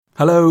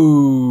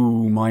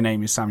Hello, my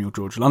name is Samuel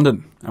George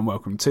London, and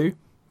welcome to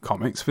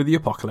Comics for the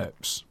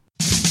Apocalypse.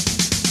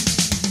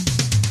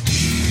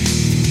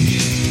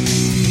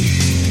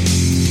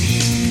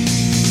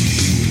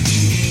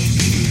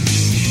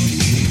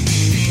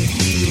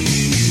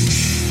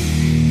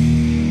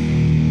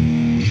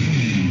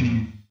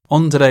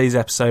 On today's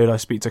episode, I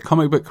speak to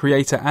comic book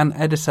creator and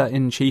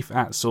editor-in-chief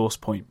at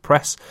SourcePoint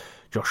Press,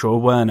 Joshua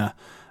Werner,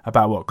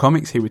 about what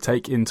comics he would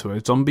take into a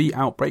zombie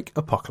outbreak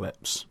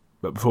apocalypse.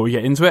 But before we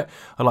get into it,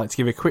 I'd like to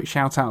give a quick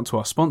shout out to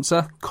our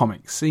sponsor,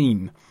 Comic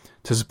Scene.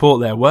 To support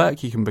their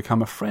work, you can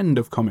become a friend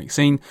of Comic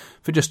Scene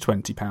for just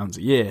 £20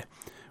 a year.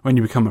 When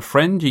you become a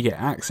friend, you get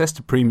access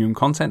to premium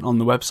content on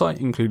the website,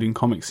 including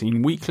Comic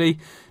Scene Weekly,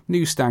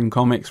 newsstand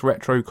comics,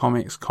 retro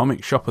comics,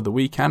 comic shop of the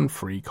week, and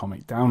free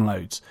comic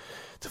downloads.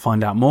 To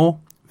find out more,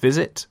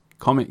 visit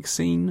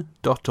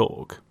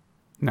comicscene.org.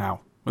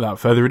 Now, without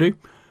further ado,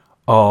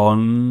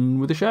 on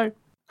with the show.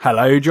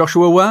 Hello,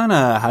 Joshua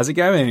Werner. How's it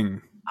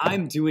going?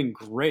 I'm doing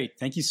great.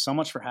 Thank you so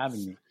much for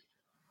having me.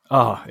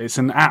 Oh, it's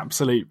an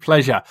absolute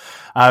pleasure.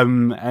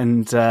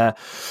 How's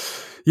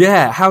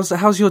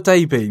your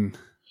day been?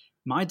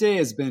 My day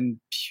has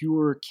been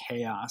pure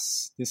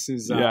chaos.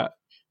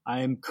 I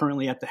am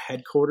currently at the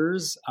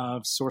headquarters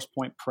of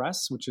SourcePoint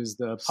Press, which is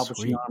the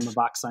publishing arm of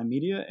Oxide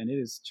Media, and it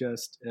is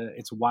just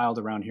it's wild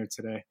around here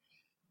today.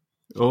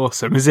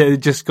 Awesome. Is it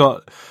just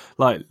got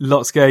like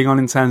lots going on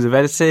in terms of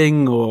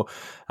editing, or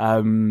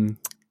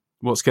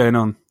what's going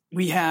on?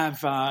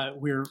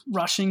 We're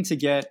rushing to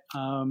get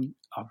a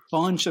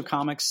bunch of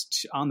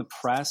comics on the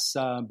press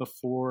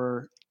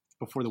before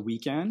the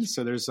weekend.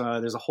 So there's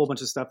a whole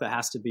bunch of stuff that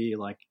has to be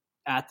like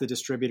at the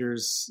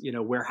distributor's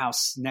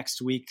warehouse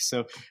next week. So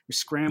we're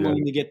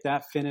scrambling to get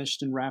that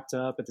finished and wrapped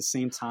up at the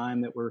same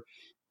time that we're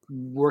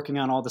working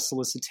on all the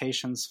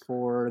solicitations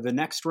for the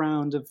next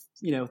round of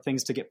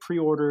things to get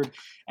pre-ordered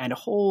and a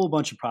whole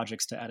bunch of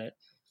projects to edit.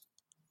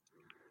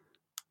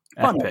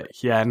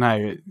 Epic. Yeah,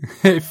 no,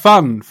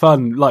 fun.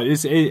 Like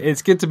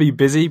it's good to be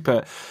busy,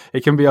 but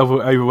it can be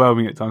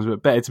overwhelming at times.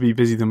 But better to be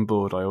busy than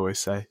bored, I always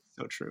say.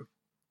 So true.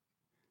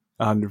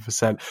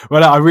 100%.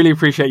 Well, I really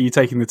appreciate you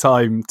taking the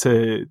time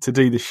to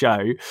do the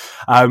show.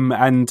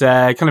 Kind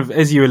of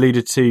as you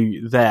alluded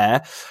to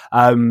there,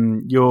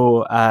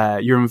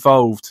 you're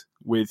involved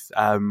with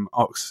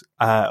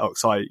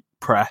Oxide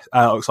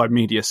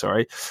Media,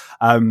 sorry.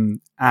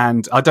 And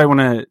I don't want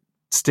to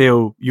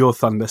steal your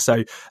thunder,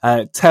 so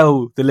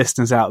tell the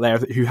listeners out there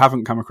who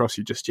haven't come across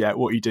you just yet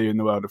what you do in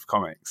the world of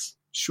comics.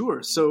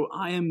 Sure. So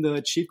I am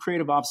the chief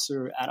creative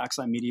officer at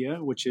Oxide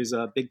Media, which is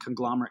a big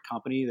conglomerate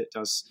company that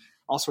does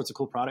all sorts of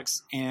cool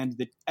products, and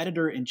the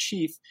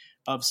editor-in-chief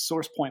of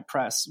SourcePoint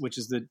Press, which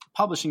is the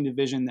publishing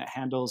division that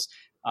handles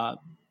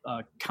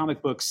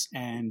comic books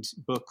and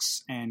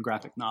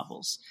graphic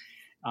novels.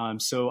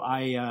 So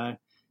I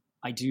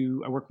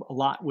work a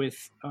lot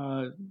with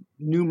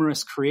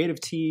numerous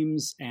creative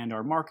teams and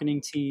our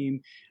marketing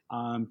team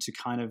to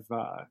kind of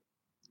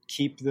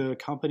keep the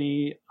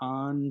company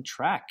on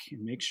track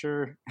and make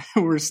sure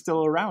we're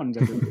still around.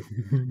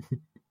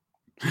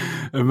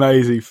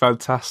 Amazing,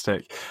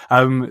 fantastic.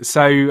 It's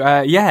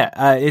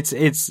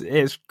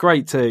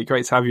great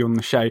to have you on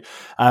the show.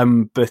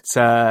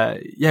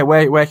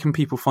 Where can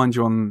people find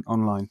you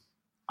online?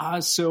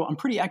 So I'm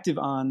pretty active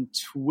on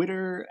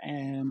Twitter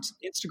and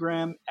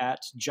Instagram at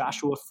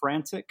Joshua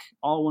Frantic,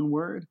 all one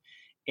word.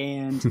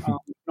 And you can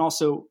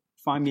also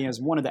find me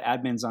as one of the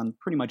admins on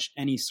pretty much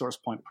any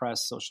SourcePoint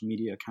Press social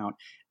media account.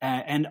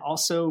 And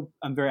also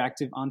I'm very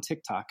active on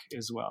TikTok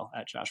as well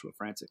at Joshua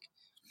Frantic.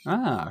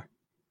 Ah,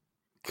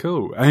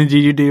 cool. And do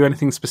you do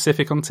anything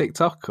specific on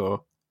TikTok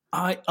or?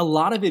 A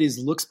lot of it is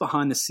looks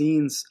behind the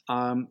scenes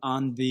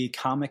on the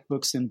comic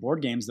books and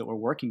board games that we're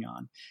working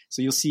on.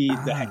 So you'll see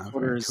the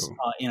headquarters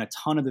in a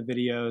ton of the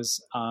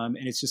videos, and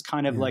it's just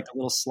kind of like a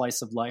little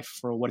slice of life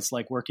for what it's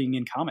like working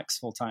in comics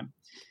full time.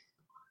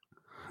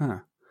 Huh.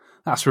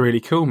 That's really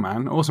cool,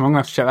 man. Awesome. I'm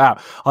going to have to check that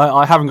out.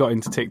 I haven't got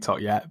into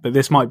TikTok yet, but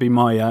this might be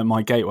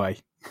my gateway.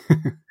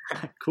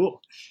 Cool.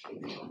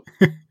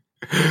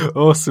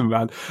 Awesome,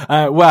 man.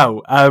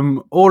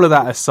 All of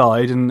that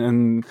aside,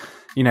 and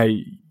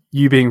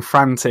you being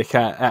frantic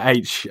at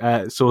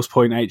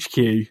SourcePoint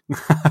HQ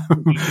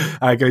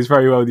goes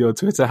very well with your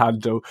Twitter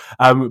handle.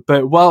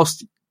 But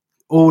whilst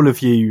all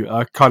of you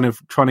are kind of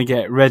trying to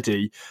get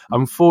ready,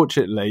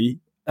 unfortunately,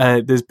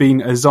 there's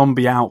been a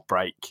zombie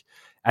outbreak,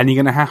 and you're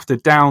going to have to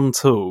down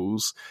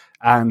tools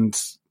and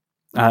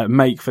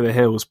make for the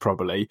hills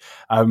probably.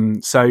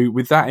 So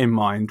with that in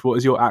mind, what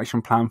is your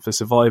action plan for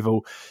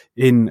survival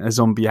in a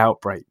zombie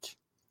outbreak?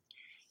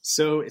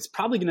 So it's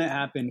probably going to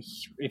happen,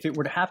 if it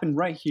were to happen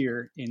right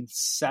here in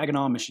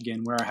Saginaw,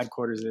 Michigan, where our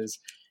headquarters is,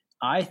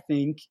 I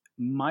think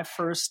my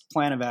first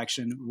plan of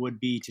action would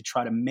be to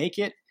try to make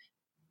it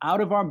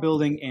out of our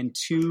building and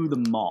to the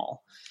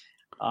mall.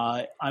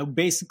 I'm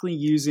basically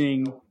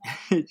using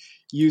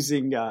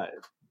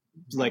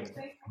like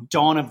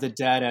Dawn of the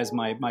Dead as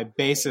my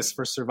basis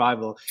for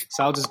survival.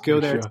 So I'll just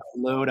go there to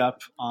load up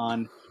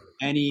on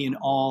any and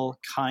all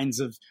kinds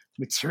of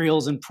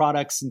materials and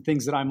products and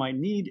things that I might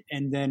need,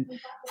 and then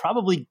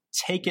probably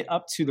take it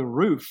up to the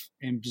roof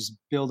and just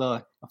build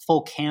a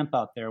full camp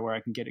out there where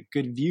I can get a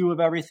good view of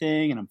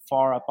everything, and I'm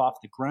far up off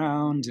the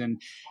ground, and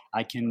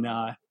I can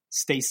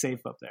stay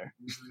safe up there.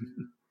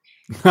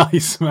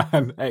 Nice,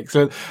 man.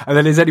 Excellent. And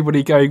then is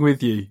anybody going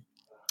with you?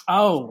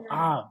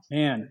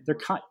 Man,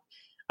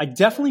 I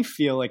definitely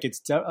feel like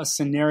it's a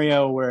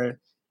scenario where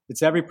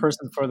it's every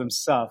person for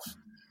themselves.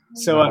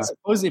 So I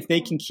suppose if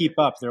they can keep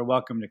up, they're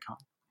welcome to come.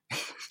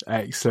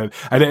 Excellent.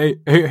 And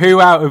who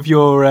out of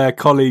your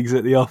colleagues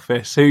at the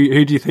office,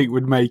 who do you think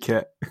would make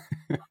it?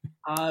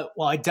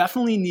 Well, I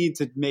definitely need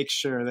to make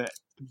sure that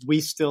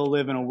we still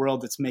live in a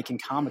world that's making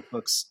comic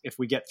books if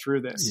we get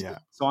through this. Yeah.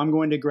 So I'm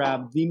going to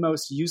grab the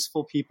most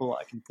useful people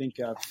I can think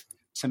of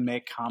to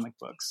make comic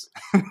books.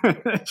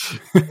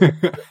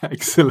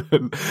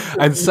 Excellent.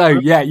 And so,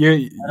 yeah,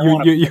 you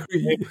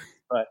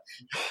but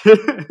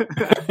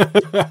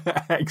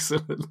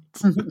excellent.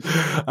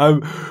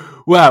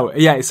 Well,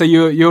 yeah. So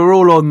you're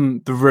all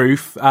on the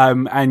roof,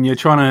 and you're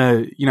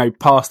trying to,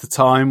 pass the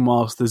time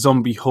whilst the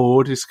zombie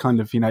horde is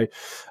kind of,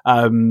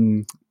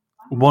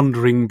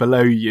 wandering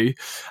below you,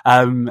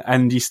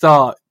 and you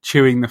start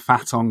chewing the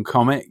fat on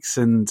comics,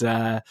 and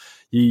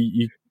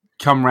you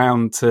come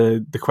round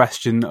to the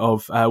question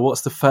of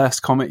what's the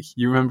first comic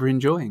you remember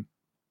enjoying?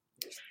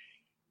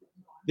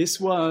 This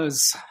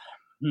was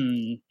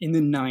in the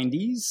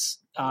 90s.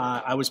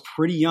 I was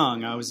pretty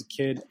young. I was a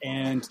kid,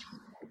 and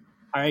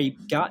I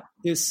got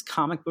this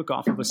comic book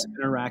off of a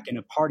spinner rack in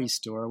a party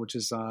store, which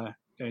is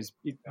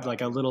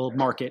like a little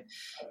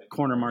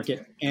corner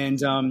market. And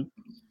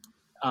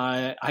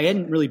I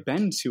hadn't really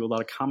been to a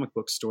lot of comic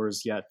book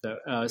stores yet.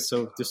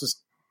 So this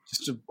was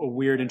just a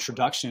weird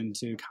introduction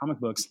to comic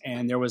books.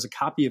 And there was a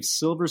copy of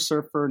Silver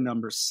Surfer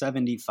number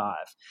 75.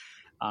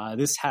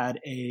 This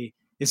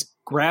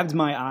grabbed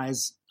my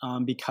eyes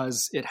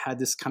because it had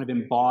this kind of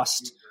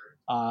embossed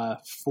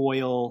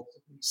foil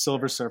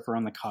Silver Surfer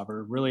on the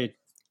cover, really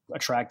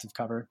attractive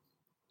cover.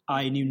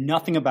 I knew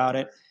nothing about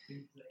it.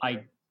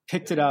 I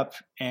picked it up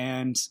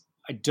and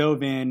I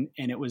dove in,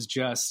 and it was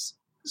just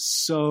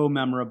so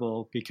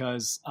memorable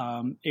because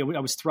I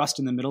was thrust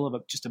in the middle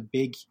of just a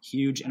big,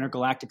 huge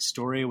intergalactic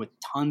story with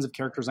tons of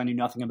characters I knew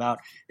nothing about.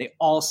 They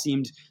all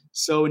seemed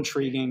so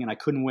intriguing, and I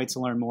couldn't wait to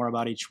learn more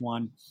about each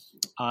one.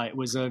 It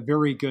was a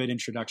very good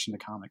introduction to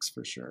comics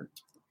for sure.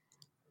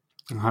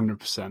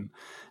 100%.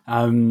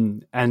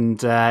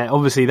 And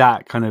obviously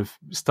that kind of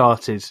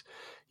started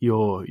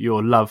your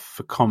love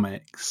for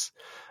comics.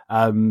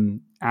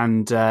 And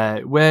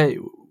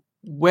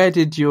where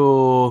did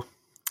your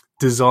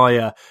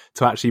desire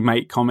to actually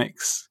make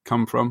comics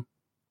come from?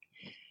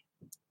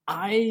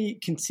 I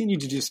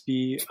continued to just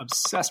be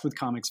obsessed with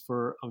comics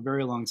for a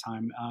very long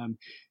time,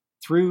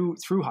 through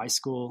high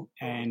school,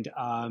 and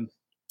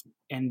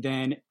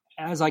then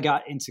as I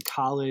got into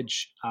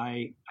college,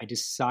 I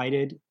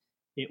decided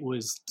it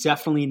was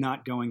definitely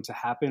not going to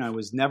happen. I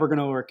was never going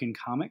to work in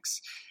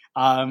comics.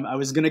 I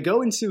was going to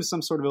go into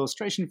some sort of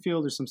illustration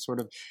field or some sort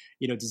of,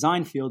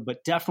 design field,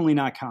 but definitely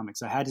not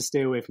comics. I had to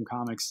stay away from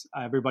comics.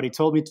 Everybody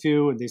told me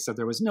to, and they said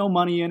there was no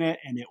money in it,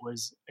 and it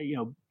was,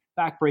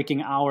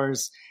 backbreaking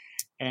hours.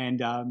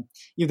 And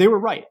they were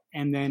right.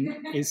 And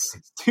then as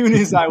soon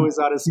as I was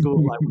out of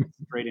school, I went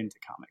straight into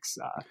comics.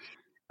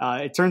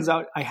 It turns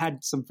out I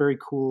had some very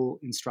cool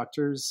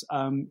instructors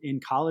in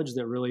college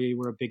that really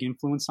were a big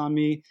influence on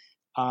me.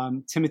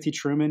 Timothy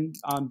Truman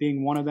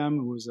being one of them,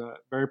 who was a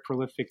very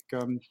prolific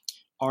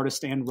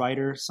artist and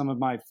writer. Some of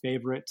my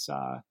favorite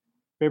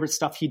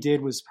stuff he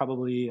did was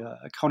probably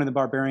Conan the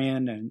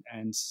Barbarian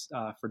and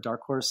for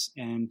Dark Horse,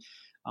 and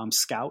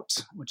Scout,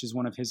 which is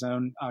one of his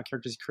own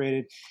characters he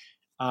created.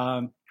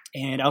 And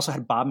I also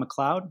had Bob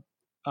McLeod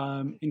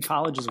in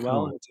college as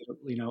well. Cool.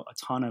 I did,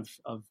 a ton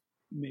of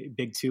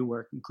Big Two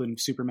work, including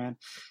Superman.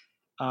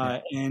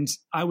 And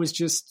I was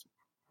just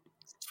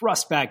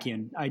thrust back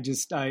in. I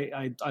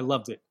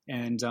loved it.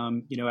 And,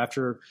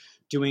 after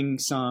doing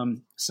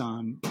some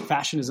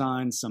fashion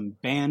design, some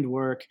band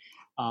work,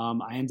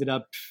 I ended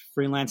up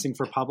freelancing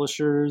for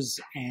publishers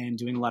and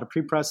doing a lot of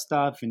pre-press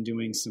stuff and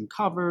doing some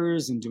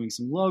covers and doing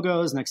some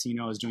logos. Next thing you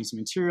know, I was doing some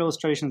interior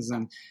illustrations,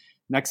 and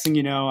next thing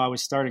you know, I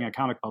was starting a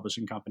comic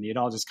publishing company. It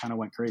all just kind of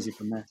went crazy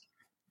from there.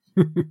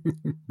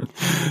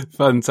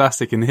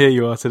 Fantastic. And here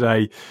you are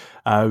today,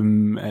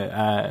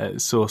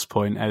 at Source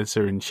Point,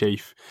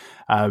 editor-in-chief.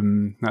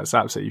 That's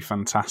absolutely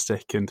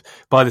fantastic. And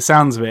by the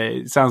sounds of it,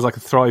 it sounds like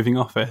a thriving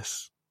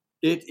office.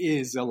 It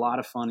is a lot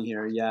of fun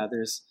here. Yeah,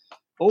 there's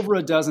over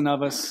a dozen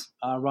of us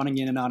running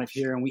in and out of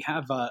here. And we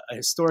have a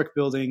historic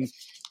building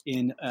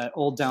in an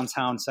old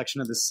downtown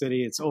section of the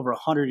city. It's over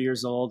 100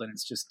 years old, and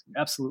it's just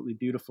absolutely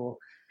beautiful.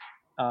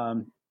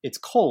 It's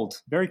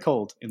cold, very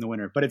cold in the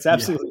winter, but it's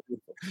absolutely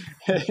beautiful.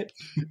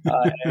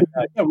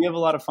 We have a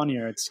lot of fun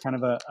here. It's kind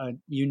of a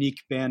unique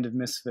band of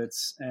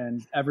misfits,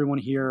 and everyone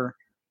here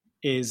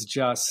is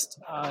just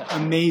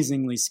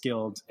amazingly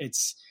skilled.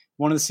 It's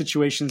one of the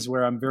situations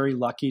where I'm very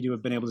lucky to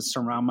have been able to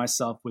surround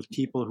myself with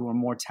people who are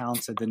more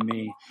talented than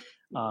me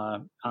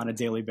on a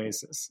daily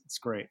basis. It's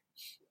great.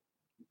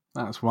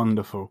 That's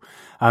wonderful.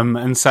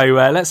 And so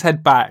let's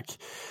head back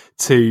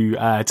to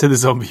the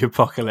zombie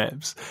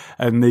apocalypse,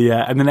 and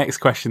the next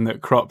question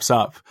that crops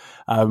up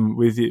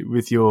with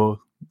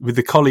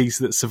the colleagues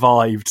that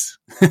survived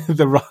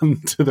the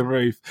run to the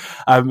roof.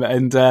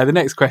 The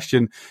next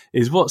question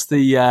is, what's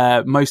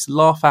the most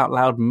laugh out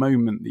loud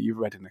moment that you've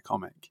read in a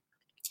comic?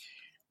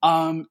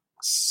 Or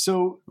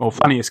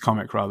funniest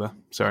comic, rather.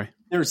 Sorry.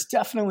 There's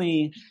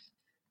definitely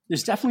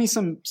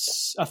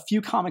a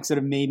few comics that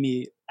have made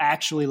me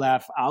actually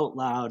laugh out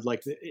loud,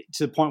 like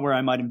to the point where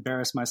I might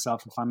embarrass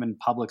myself if I'm in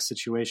public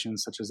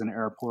situations, such as an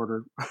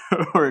airport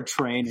or a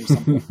train or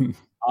something.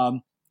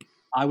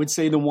 I would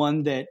say the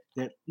one that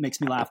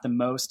makes me laugh the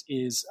most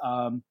is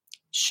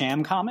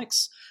Sham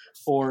Comics.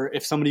 Or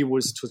if somebody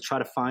was to try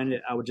to find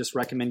it, I would just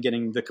recommend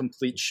getting the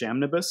complete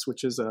Shamnibus,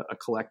 which is a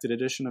collected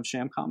edition of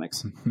Sham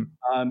Comics.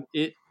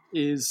 It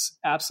is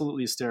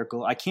absolutely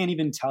hysterical. I can't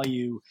even tell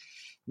you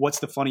what's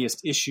the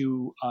funniest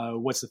issue,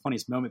 what's the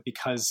funniest moment,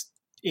 because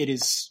it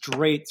is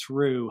straight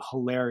through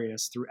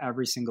hilarious through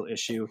every single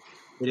issue.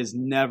 It has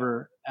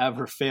never,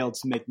 ever failed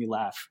to make me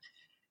laugh.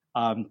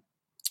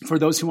 For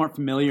those who aren't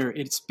familiar,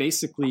 it's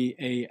basically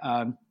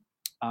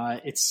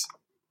it's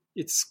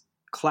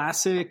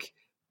classic,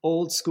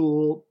 old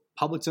school,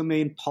 public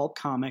domain pulp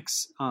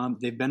comics.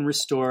 They've been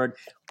restored.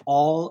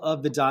 All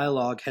of the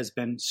dialogue has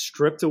been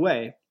stripped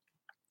away,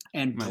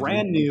 and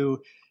brand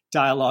new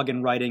dialogue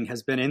and writing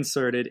has been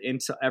inserted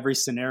into every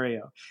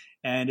scenario.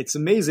 And it's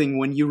amazing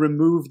when you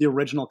remove the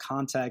original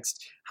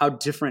context, how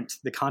different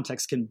the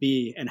context can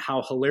be and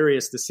how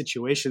hilarious the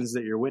situations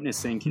that you're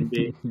witnessing can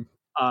be.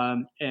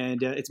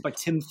 It's by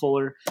Tim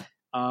Fuller.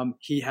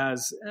 He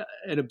has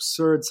an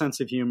absurd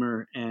sense of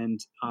humor and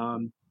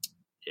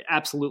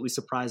absolutely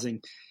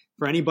surprising.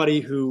 For anybody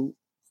who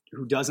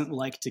doesn't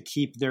like to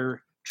keep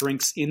their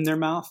drinks in their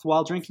mouth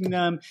while drinking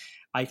them,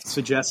 I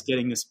suggest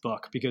getting this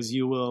book, because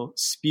you will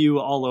spew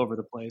all over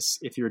the place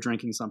if you're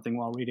drinking something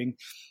while reading.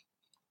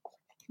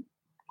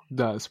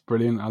 That's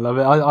brilliant. I love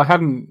it. I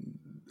hadn't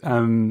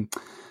come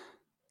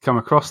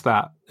across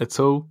that at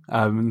all,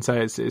 and so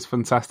it's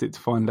fantastic to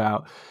find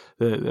out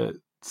that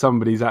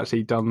somebody's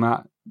actually done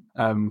that,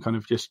 kind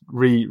of just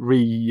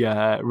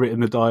written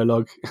the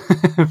dialogue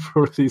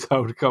for all these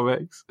old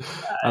comics.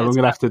 I'm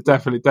going to have to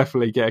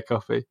definitely get a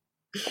copy.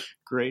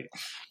 Great.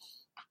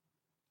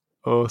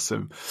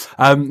 Awesome.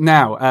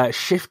 Now,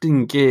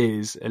 shifting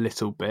gears a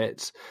little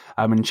bit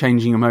and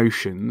changing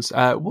emotions,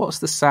 what's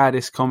the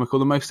saddest comic or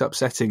the most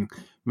upsetting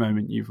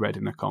moment you've read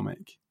in a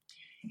comic?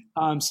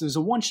 So there's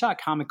a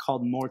one-shot comic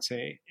called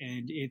Morte,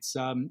 and it's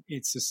a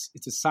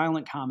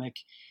silent comic.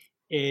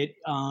 It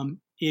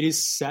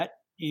is set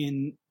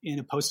in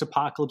a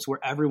post-apocalypse where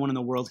everyone in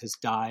the world has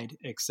died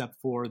except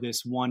for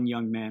this one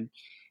young man,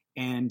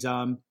 and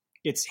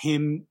it's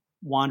him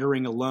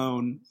wandering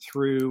alone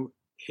through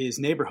his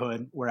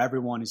neighborhood where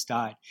everyone has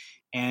died.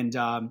 And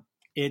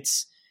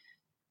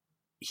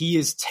he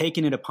has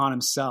taken it upon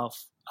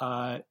himself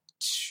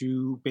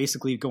to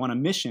basically go on a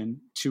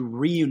mission to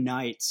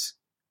reunite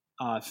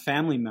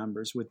family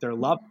members with their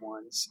loved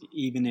ones,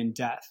 even in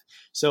death.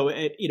 So,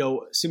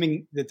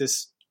 assuming that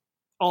this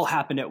all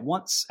happened at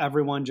once,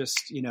 everyone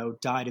just,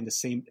 died at the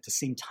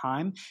same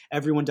time.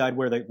 Everyone died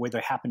where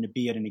they happened to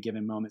be at any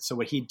given moment. So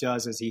what he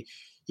does is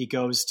he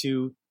goes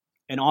to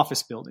an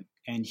office building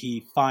and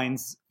he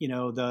finds,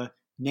 the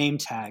name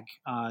tag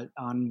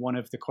on one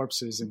of the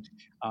corpses,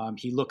 and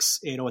he looks,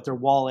 at their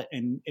wallet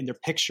and in their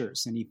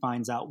pictures, and he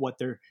finds out what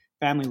their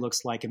family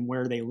looks like and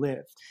where they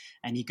live.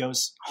 And he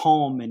goes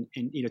home and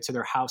to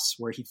their house,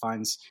 where he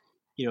finds,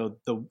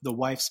 the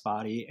wife's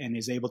body, and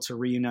is able to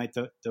reunite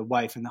the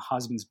wife and the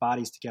husband's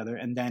bodies together,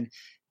 and then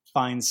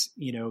finds,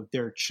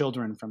 their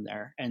children from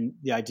there. And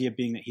the idea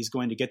being that he's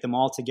going to get them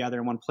all together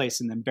in one place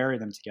and then bury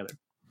them together.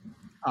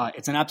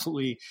 It's an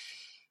absolutely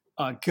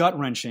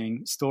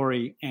gut-wrenching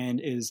story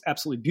and is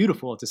absolutely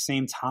beautiful at the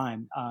same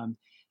time.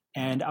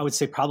 And I would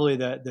say probably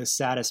the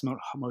saddest,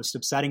 most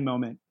upsetting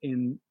moment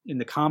in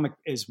the comic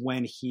is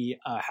when he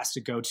has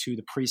to go to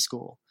the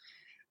preschool.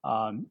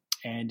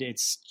 And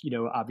it's,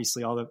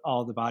 obviously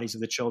all the bodies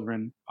of the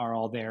children are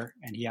all there,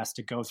 and he has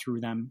to go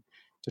through them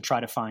to try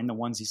to find the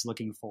ones he's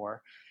looking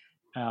for.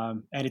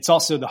 And it's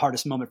also the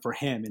hardest moment for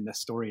him in the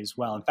story as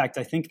well. In fact,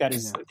 I think I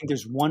think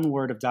there's one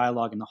word of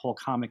dialogue in the whole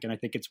comic, and I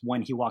think it's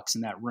when he walks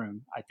in that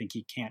room. I think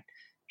he can't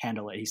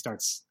handle it. He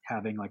starts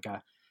having like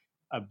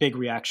a big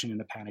reaction and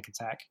a panic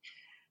attack.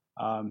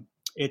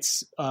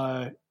 It's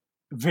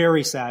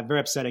very sad, very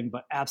upsetting,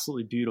 but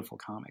absolutely beautiful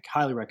comic.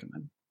 Highly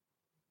recommend.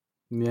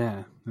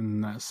 Yeah,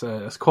 and that's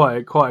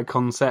quite a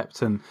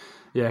concept, and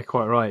yeah,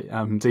 quite right.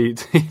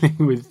 Dealing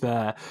with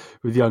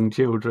young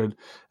children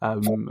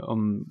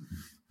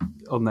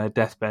on their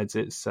deathbeds,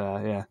 it's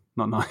not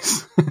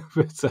nice.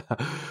 But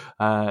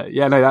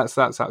that's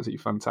absolutely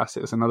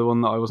fantastic. It's another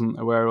one that I wasn't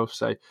aware of.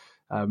 So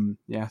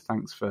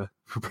thanks for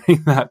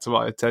bringing that to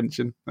my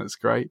attention. That's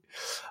great.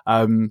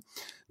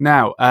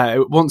 Now,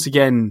 once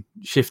again,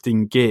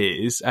 shifting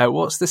gears,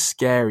 what's the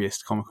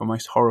scariest comic or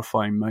most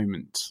horrifying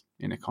moment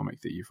in a comic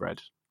that you've read?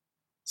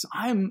 So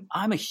I'm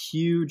a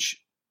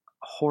huge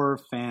horror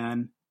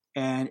fan,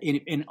 and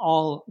in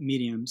all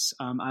mediums.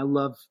 I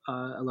love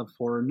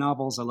horror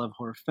novels. I love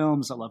horror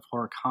films. I love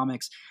horror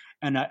comics.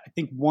 And I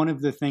think one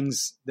of the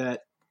things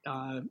that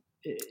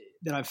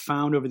I've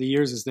found over the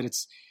years is that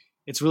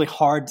it's really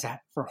hard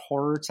for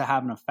horror to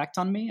have an effect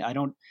on me. I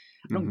don't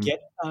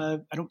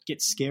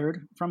get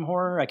scared from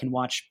horror. I can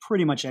watch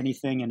pretty much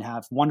anything and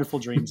have wonderful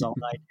dreams all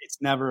night. It's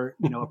never,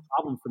 a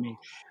problem for me.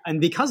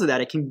 And because of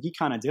that, it can be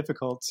kind of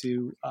difficult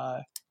to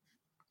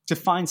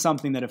find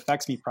something that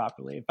affects me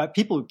properly. But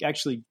people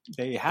actually,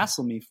 they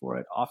hassle me for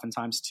it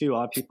oftentimes too. A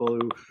lot of people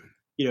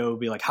who,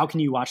 be like, how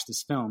can you watch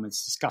this film?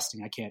 It's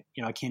disgusting. I can't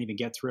even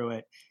get through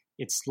it.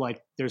 It's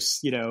like,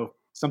 there's,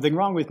 something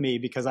wrong with me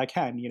because I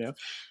can,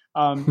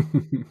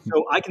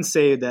 so I can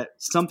say that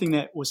something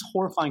that was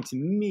horrifying to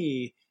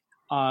me,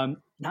 not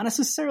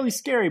necessarily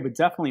scary, but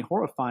definitely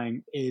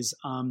horrifying is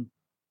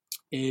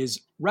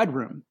Red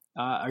Room.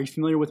 Are you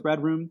familiar with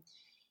Red Room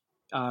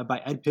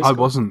by Ed Piscor? I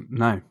wasn't.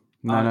 No.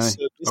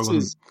 So this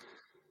is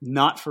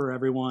not for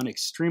everyone.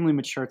 Extremely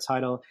mature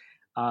title.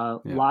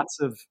 Lots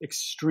of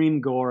extreme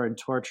gore and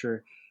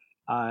torture.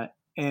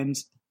 And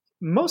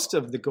most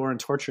of the gore and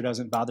torture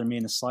doesn't bother me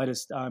in the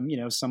slightest.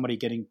 Somebody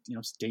getting,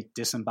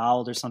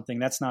 disemboweled or something,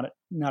 that's not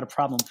a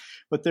problem.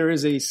 But there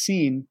is a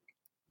scene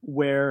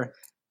where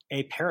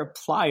a pair of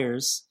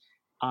pliers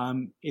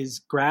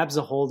grabs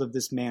a hold of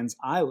this man's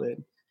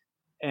eyelid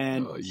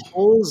and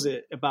pulls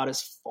it about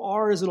as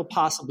far as it'll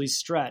possibly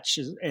stretch,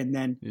 and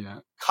then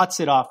cuts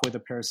it off with a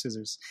pair of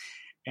scissors.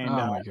 And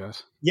my God.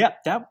 Yeah,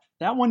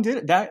 that one did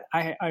it. That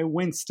I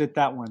winced at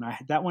that one.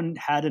 That one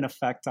had an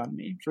effect on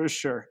me for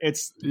sure. It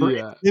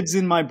lives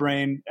in my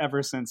brain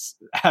ever since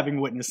having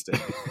witnessed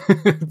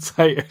it.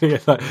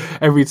 Like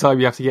every time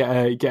you have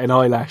to get an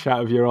eyelash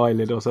out of your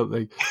eyelid or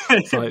something,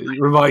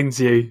 it reminds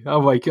you.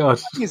 Oh my God!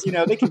 Because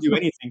they can do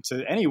anything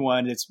to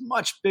anyone. It's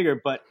much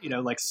bigger, but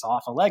like saw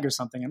off a leg or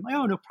something. I'm like,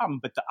 oh, no problem.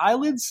 But the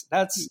eyelids,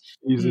 that's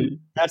easy.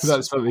 That's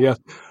something else.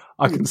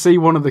 I can see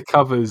one of the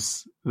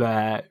covers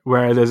there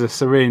where there's a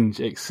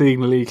syringe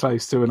exceedingly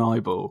close to an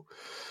eyeball.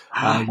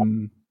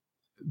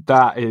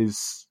 That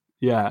is,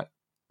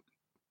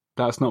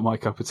 that's not my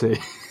cup of tea.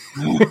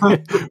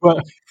 well,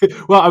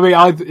 I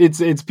mean,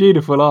 it's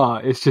beautiful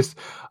art. It's just,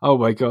 oh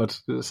my God,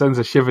 it sends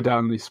a shiver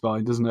down the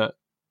spine, doesn't it?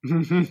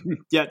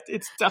 Yeah,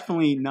 it's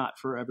definitely not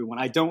for everyone.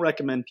 I don't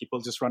recommend people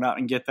just run out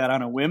and get that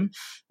on a whim.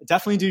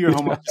 Definitely do your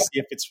homework to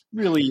see if it's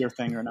really your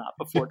thing or not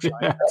before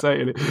trying.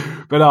 Totally.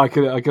 But I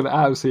could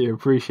absolutely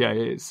appreciate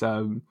it.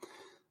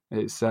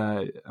 It's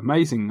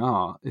amazing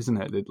art,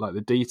 isn't it? Like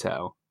the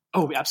detail.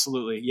 Oh,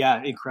 absolutely.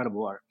 Yeah,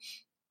 incredible art.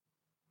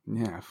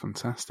 Yeah,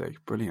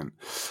 fantastic. Brilliant.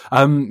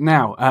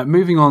 Now,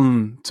 moving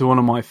on to one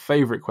of my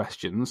favourite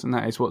questions, and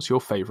that is, what's your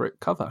favourite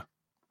cover?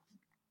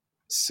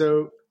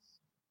 So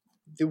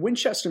the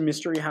Winchester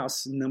Mystery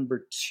House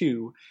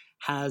 #2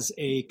 has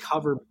a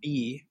cover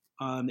B.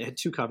 It had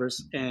 2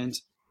 covers, and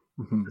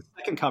the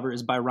second cover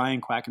is by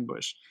Ryan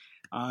Quackenbush.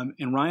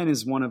 And Ryan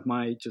is one of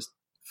my just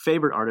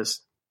favorite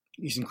artists.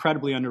 He's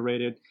incredibly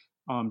underrated,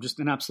 just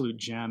an absolute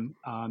gem.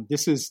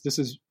 This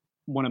is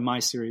one of my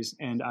series,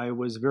 and I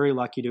was very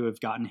lucky to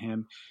have gotten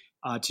him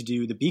to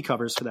do the B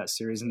covers for that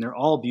series, and they're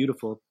all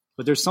beautiful.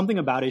 But there's something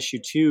about issue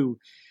 2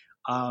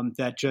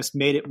 that just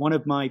made it one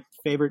of my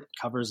favorite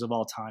covers of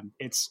all time.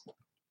 It's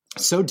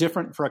so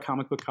different for a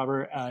comic book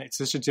cover. It's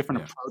such a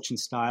different approach and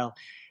style.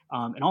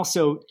 And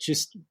also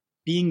just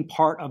being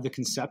part of the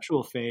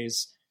conceptual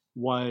phase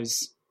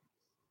was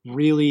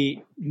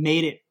really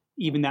made it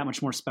even that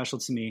much more special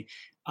to me.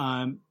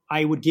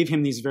 I would give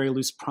him these very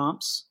loose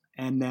prompts,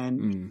 and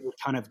then he would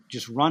kind of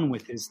just run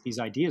with these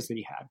ideas that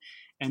he had.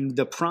 And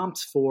the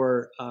prompt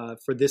for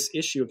this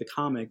issue of the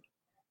comic,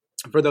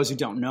 for those who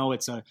don't know,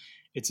 it's a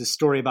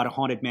story about a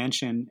haunted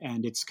mansion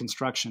and its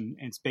construction.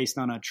 And it's based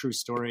on a true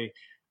story.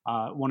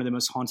 One of the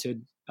most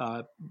haunted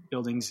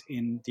buildings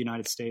in the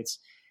United States,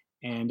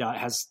 and it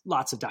has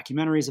lots of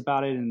documentaries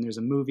about it, and there's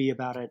a movie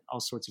about it, all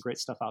sorts of great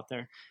stuff out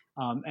there.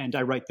 And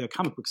I write the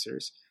comic book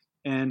series.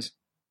 And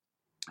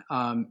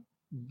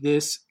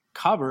this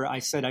cover, I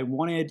said I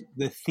wanted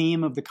the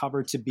theme of the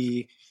cover to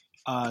be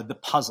the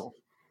puzzle.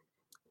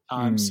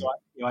 So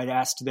I'd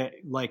asked that,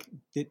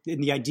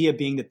 and the idea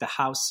being that the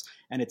house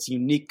and its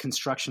unique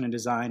construction and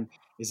design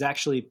is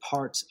actually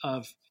part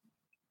of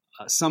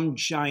some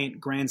giant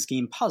grand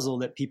scheme puzzle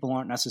that people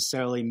aren't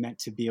necessarily meant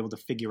to be able to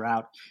figure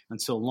out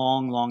until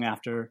long, long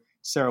after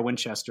Sarah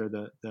Winchester,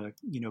 the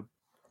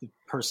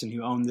person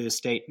who owned the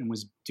estate and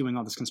was doing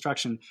all this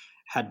construction,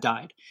 had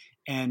died.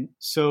 And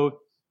so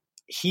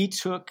he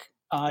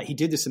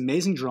did this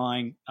amazing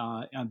drawing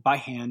by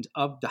hand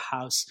of the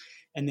house,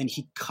 and then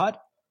he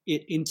cut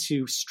it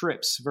into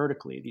strips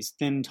vertically, these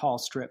thin, tall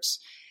strips.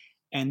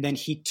 And then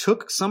he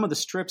took some of the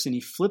strips and he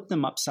flipped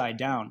them upside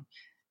down.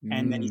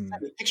 And then he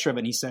sent me a picture of it,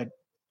 and he said,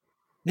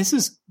 "This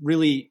is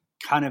really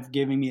kind of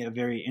giving me a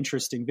very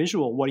interesting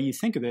visual. What do you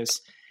think of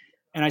this?"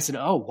 And I said,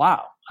 "Oh,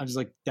 wow." I was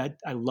like,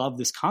 "I love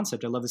this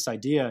concept. I love this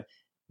idea.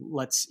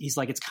 he's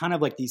like, it's kind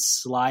of like these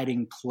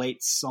sliding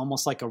plates,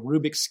 almost like a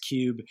Rubik's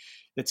cube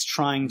that's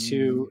trying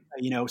to,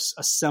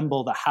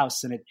 assemble the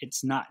house, and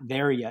it's not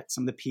there yet.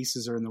 Some of the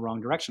pieces are in the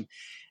wrong direction.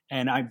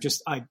 And I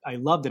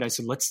loved it. I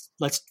said, let's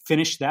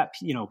finish that,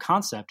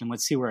 concept, and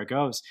let's see where it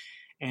goes.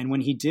 And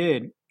when he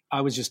did,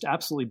 I was just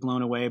absolutely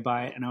blown away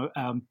by it.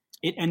 And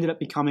it ended up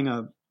becoming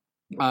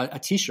a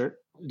t-shirt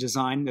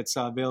design that's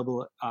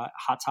available at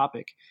Hot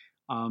Topic.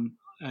 And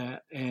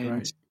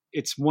Great.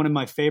 It's one of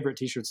my favorite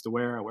t-shirts to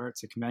wear. I wear it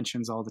to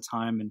conventions all the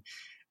time. And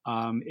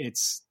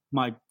it's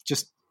one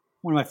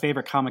of my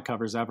favorite comic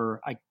covers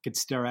ever. I could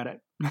stare at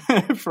it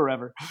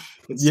forever.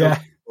 It's so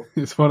cool.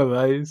 It's one of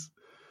those.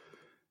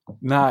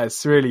 No,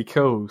 it's really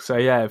cool. So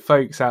yeah,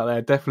 folks out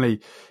there,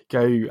 definitely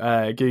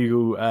go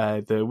Google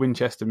the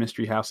Winchester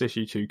Mystery House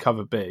issue 2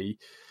 cover B.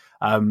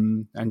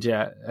 And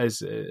yeah,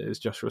 as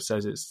Joshua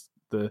says, it's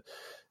the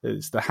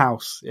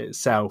house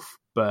itself,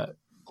 but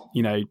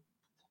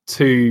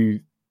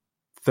 2/3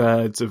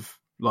 of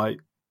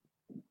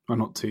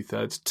not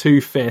 2/3,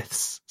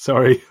 2/5,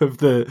 sorry, of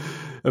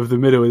the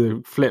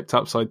middle flipped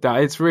upside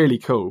down. It's really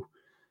cool.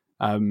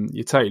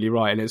 You're totally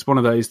right, and it's one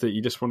of those that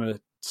you just want to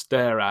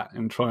stare at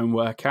and try and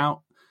work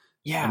out.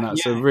 Yeah, and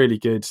that's a really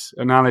good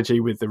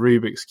analogy with the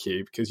Rubik's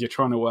cube, because you're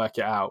trying to work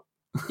it out.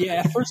 Yeah,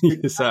 at first you're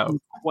not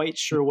quite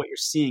sure what you're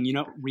seeing. You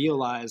don't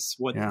realize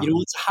what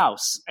it's a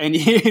house, and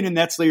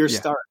that's where you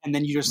start, and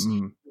then you just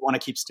want to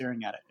keep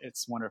staring at it.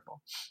 It's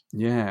wonderful.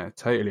 Yeah,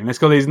 totally. And it's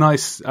got these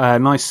nice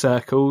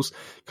circles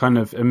kind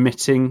of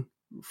emitting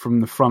from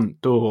the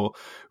front door,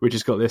 which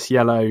has got this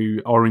yellow,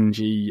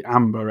 orangey,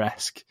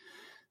 amber-esque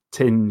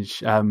tinge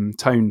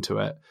tone to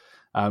it,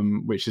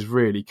 which is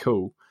really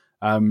cool.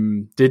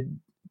 Did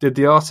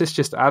the artist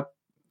just add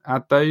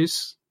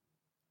those?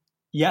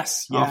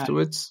 Yes. Yeah.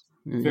 Afterwards,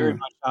 very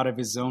much out of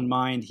his own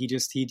mind. He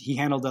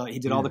handled he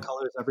did all the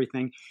colors,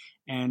 everything,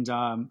 and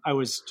I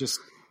was just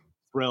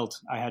thrilled.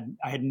 I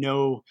had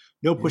no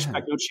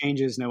pushback, no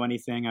changes, no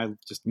anything. I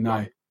just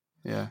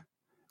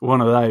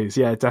one of those.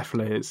 Yeah,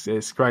 definitely.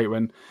 It's great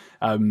when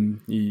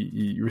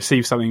you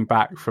receive something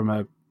back from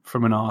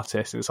an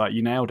artist. It's like,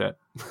 you nailed it.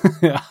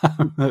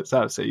 That's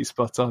absolutely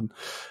spot on.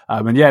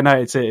 And yeah,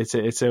 no,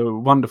 it's a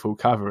wonderful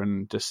cover,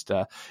 and just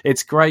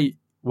it's great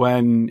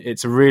when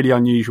it's a really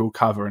unusual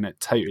cover and it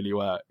totally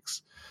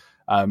works.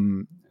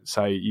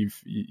 So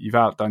you've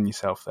outdone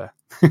yourself there.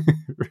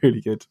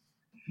 Really good.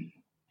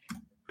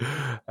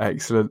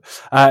 Excellent.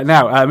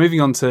 Now,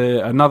 moving on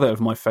to another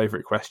of my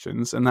favorite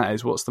questions, and that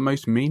is, what's the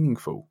most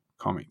meaningful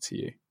comic to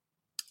you?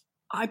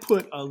 I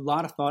put a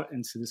lot of thought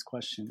into this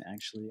question,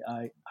 actually.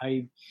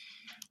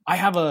 I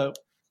have a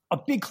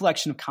big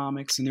collection of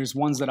comics, and there's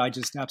ones that I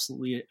just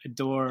absolutely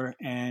adore,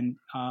 and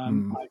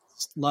I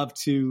just love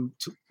to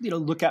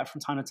look at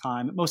from time to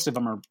time. Most of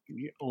them are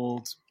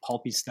old,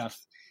 pulpy stuff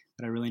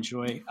that I really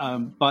enjoy.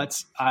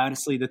 But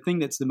honestly, the thing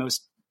that's the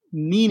most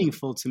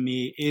meaningful to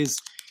me is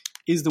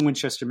the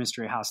Winchester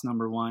Mystery House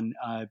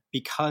 #1,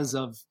 because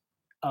of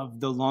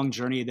the long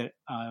journey that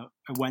I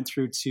went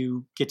through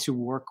to get to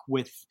work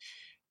with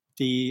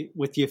the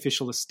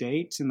official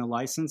estate and the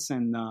license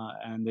and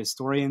the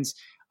historians.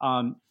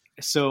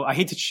 So I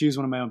hate to choose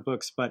one of my own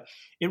books, but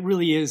it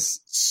really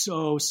is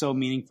so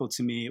meaningful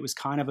to me. It was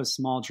kind of a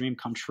small dream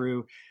come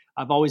true.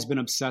 I've always been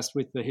obsessed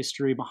with the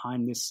history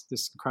behind this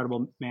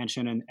incredible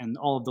mansion and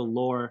all of the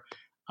lore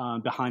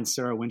behind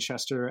Sarah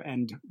Winchester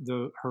and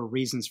her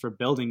reasons for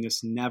building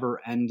this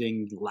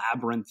never-ending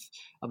labyrinth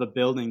of a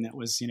building that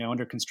was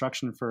under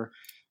construction for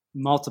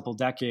multiple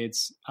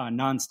decades,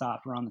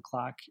 nonstop, around the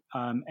clock,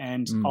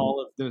 and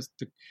all of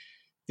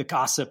the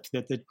gossip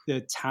that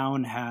the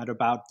town had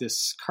about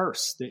this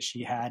curse that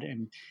she had,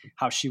 and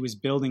how she was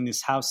building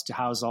this house to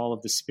house all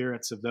of the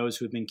spirits of those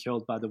who had been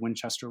killed by the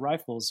Winchester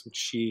Rifles, which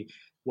she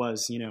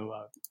was,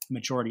 a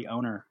majority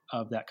owner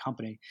of that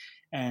company.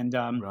 And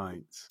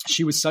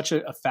she was such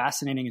a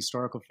fascinating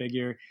historical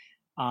figure.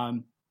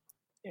 To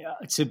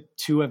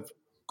have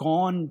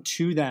gone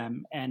to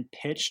them and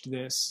pitched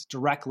this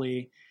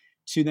directly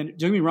to them. Don't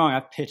get me wrong,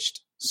 I've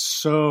pitched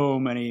so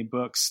many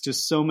books to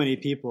so many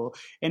people,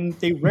 and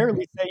they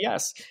rarely say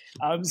yes.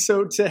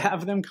 So to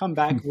have them come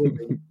back with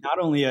not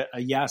only a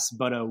yes,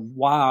 but a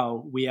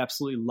wow, we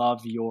absolutely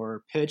love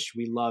your pitch.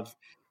 We love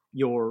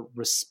your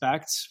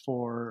respect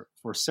for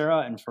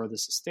Sarah and for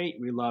this estate.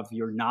 We love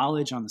your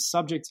knowledge on the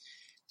subject.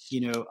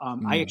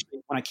 I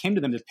actually, when I came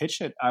to them to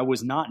pitch it, I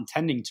was not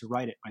intending to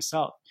write it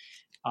myself.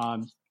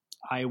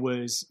 I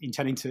was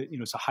intending to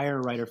hire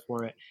a writer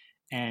for it,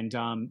 and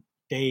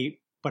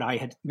but I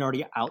had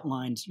already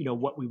outlined,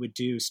 what we would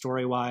do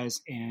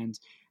story-wise and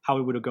how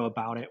we would go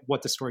about it,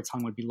 what the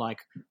storytelling would be like,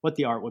 what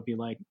the art would be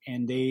like.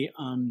 And they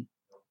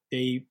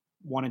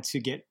wanted to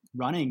get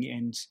running,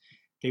 and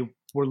they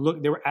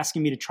were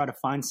asking me to try to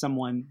find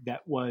someone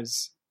that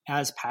was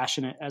as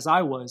passionate as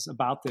I was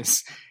about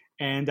this.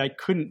 And I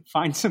couldn't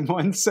find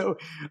someone, so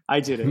I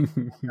did it,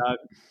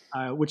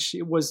 which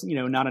was,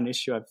 not an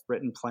issue. I've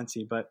written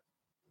plenty, but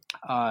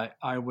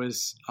I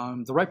was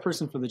the right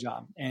person for the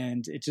job,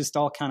 and it just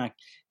all kind of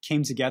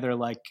came together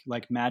like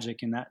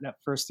magic. In that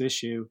first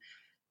issue,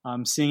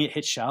 seeing it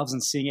hit shelves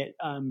and seeing it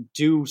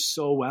do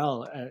so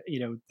well,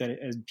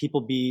 that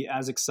people be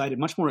as excited,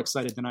 much more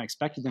excited than I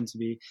expected them to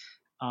be,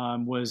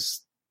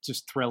 was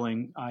just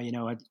thrilling.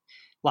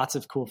 Lots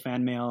of cool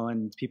fan mail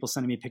and people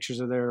sending me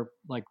pictures of their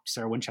like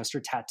Sarah Winchester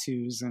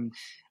tattoos and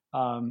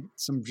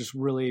some just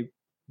really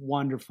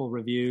wonderful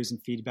reviews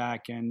and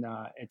feedback. And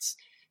it's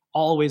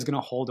always going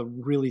to hold a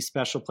really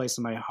special place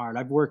in my heart.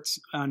 I've worked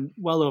on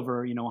well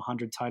over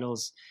 100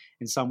 titles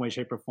in some way,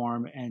 shape, or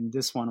form, and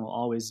this one will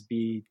always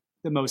be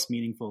the most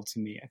meaningful to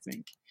me, I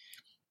think.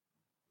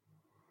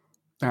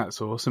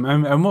 That's awesome.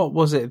 And what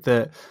was it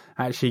that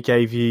actually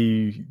gave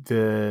you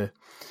the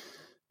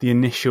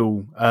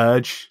initial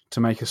urge to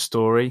make a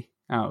story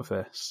out of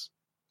this?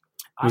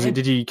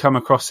 Did you come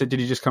across it? Did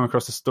you just come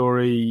across the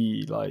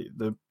story like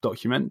the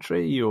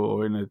documentary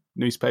or in a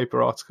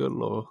newspaper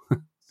article or?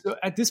 So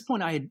at this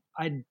point,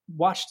 I'd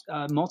watched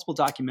multiple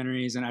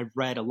documentaries and I've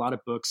read a lot of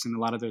books and a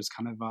lot of those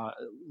kind of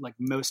like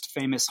most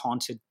famous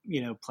haunted,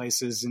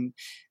 places and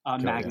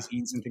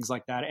magazines and things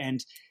like that.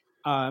 And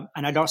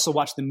I'd also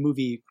watched the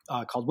movie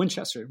called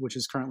Winchester, which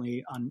is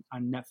currently on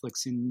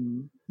Netflix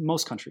in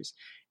most countries.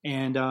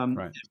 And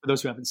for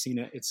those who haven't seen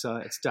it, it's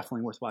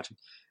definitely worth watching.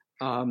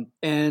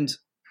 And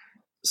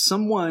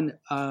someone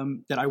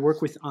that I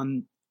work with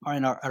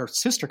in our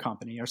sister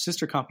company. Our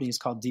sister company is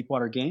called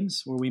Deepwater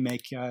Games, where we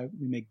make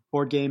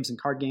board games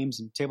and card games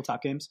and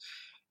tabletop games.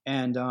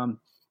 And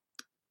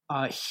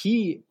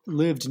he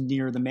lived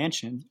near the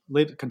mansion,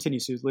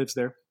 lives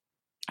there.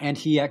 And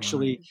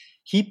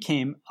he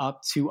came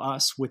up to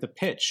us with a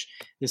pitch,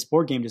 this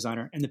board game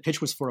designer, and the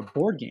pitch was for a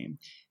board game.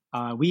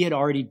 We had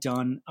already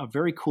done a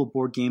very cool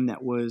board game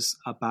that was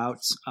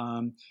about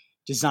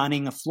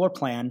designing a floor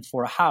plan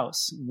for a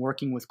house,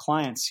 working with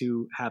clients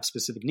who have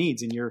specific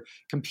needs, and you're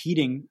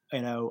competing,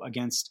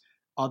 against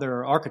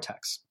other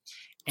architects.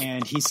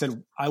 And he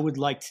said, I would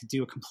like to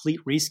do a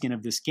complete reskin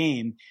of this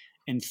game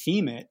and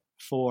theme it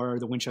for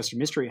the Winchester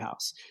Mystery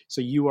House.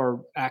 So you are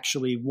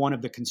actually one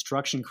of the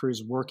construction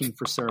crews working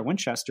for Sarah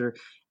Winchester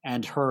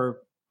and her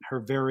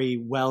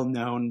very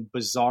well-known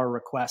bizarre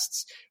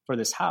requests for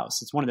this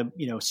house. It's one of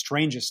the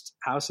strangest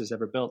houses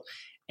ever built.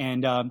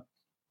 And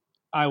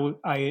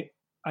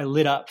I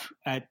lit up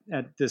at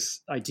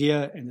this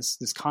idea and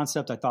this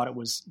concept. I thought it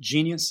was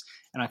genius,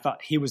 and I thought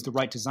he was the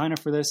right designer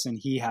for this, and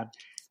he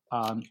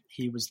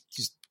was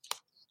just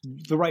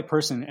the right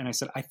person. And I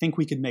said, I think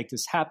we could make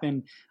this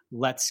happen.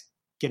 Let's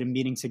get a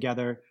meeting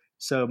together.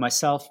 So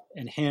myself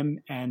and him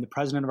and the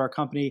president of our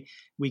company,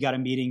 we got a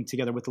meeting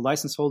together with the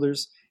license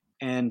holders,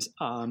 and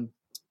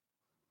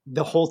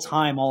the whole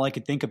time, all I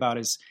could think about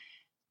is,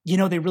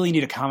 they really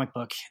need a comic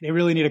book. They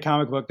really need a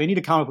comic book. They need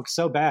a comic book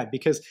so bad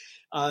because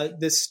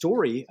this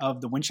story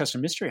of the Winchester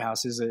Mystery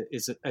House is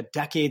a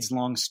decades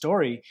long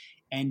story.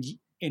 And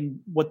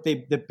what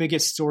the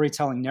biggest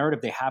storytelling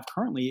narrative they have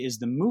currently is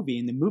the movie.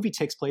 And the movie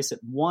takes place at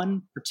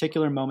one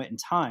particular moment in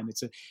time.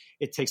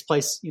 It takes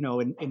place,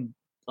 in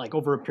like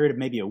over a period of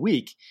maybe a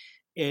week.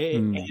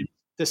 And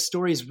the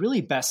story is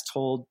really best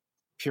told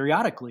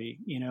periodically,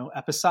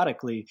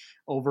 episodically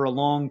over a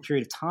long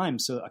period of time.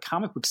 So a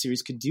comic book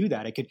series could do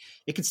that.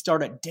 It could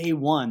start at day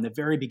one, the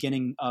very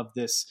beginning of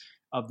this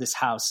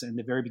house and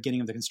the very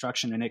beginning of the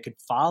construction, and it could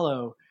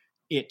follow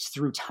it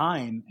through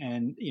time,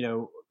 and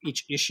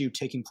each issue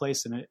taking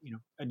place in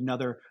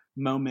another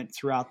moment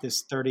throughout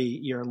this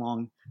 30-year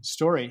long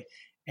story.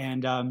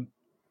 And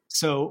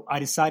so I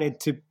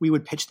decided we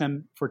would pitch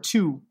them for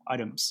 2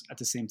 items at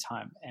the same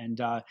time,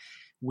 and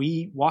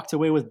we walked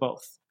away with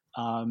both.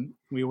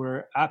 We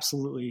were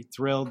absolutely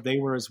thrilled. They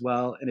were as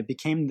well. And it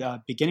became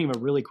the beginning of a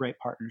really great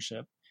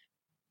partnership.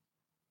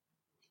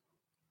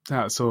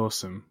 That's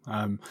awesome.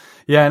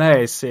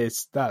 That's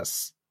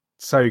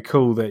so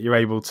cool that you're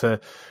able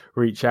to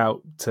reach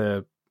out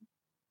to,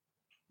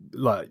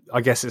 like,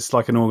 I guess it's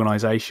like an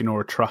organization or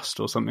a trust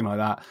or something like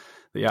that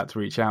you had to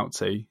reach out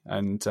to.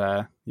 And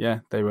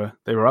they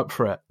were up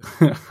for it.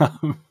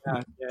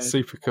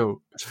 Super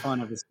cool. It's fun,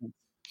 obviously.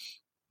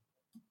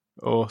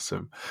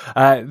 Awesome.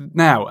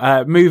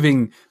 Now,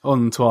 moving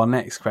on to our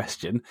next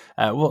question,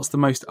 what's the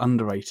most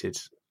underrated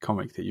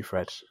comic that you've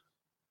read?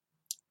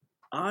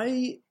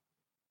 I've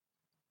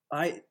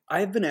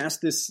been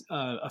asked this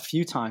a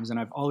few times, and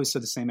I've always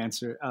said the same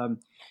answer.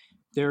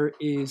 There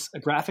is a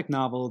graphic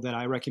novel that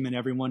I recommend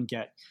everyone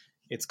get.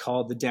 It's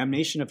called The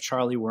Damnation of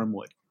Charlie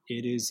Wormwood.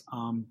 It is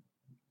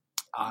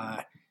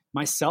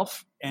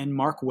myself and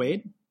Mark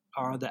Wade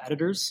are the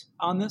editors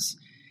on this,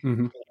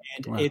 and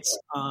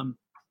wow.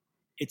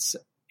 It's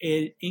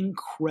an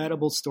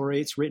incredible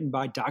story. It's written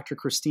by Dr.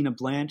 Christina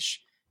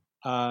Blanche,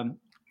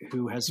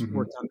 who has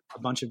worked on a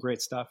bunch of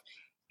great stuff.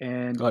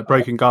 And like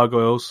Broken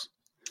Gargoyles.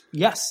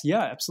 Yes,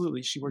 yeah,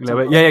 absolutely. She worked.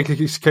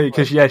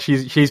 Because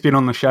she's been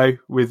on the show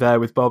with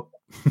Bob.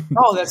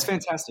 Oh, that's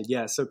fantastic.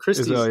 Yeah, so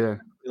Christy well,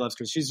 loves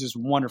Christy. She's just a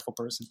wonderful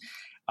person.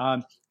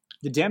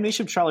 The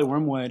Damnation of Charlie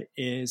Wormwood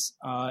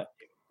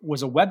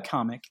was a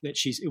webcomic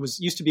that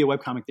used to be a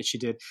webcomic that she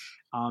did.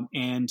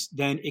 And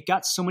then it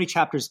got so many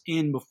chapters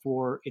in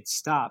before it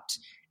stopped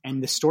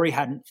and the story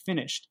hadn't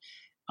finished.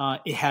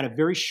 It had a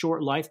very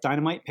short life.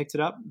 Dynamite picked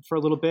it up for a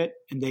little bit,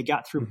 and they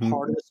got through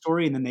part of the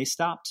story, and then they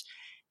stopped.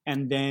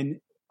 And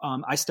then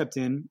I stepped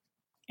in,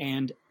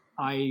 and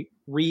I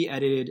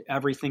re-edited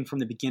everything from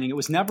the beginning. It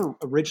was never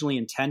originally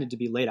intended to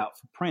be laid out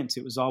for print.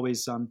 It was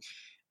always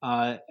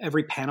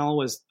every panel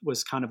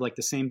was kind of like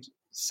the same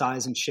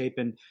size and shape,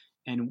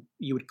 and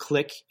you would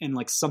click and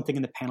like something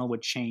in the panel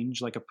would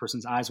change, like a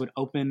person's eyes would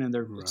open and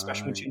their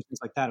expression would change, things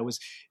like that. It was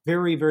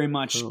very, very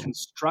much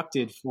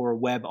constructed for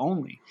web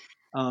only.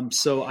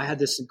 So I had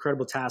this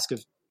incredible task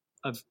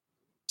of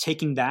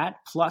taking that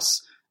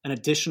plus an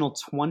additional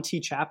 20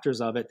 chapters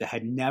of it that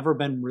had never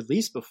been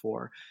released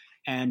before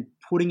and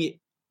putting it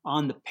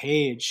on the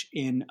page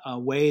in a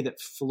way that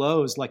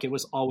flows like it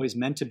was always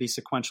meant to be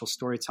sequential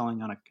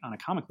storytelling on a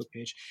comic book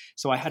page.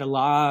 So I had a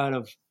lot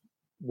of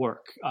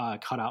work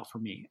cut out for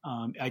me.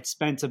 I'd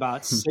spent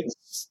about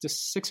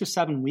 6 or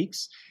 7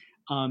 weeks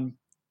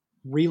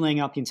relaying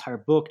out the entire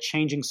book,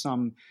 changing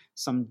some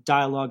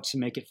dialogue to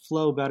make it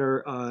flow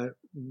better,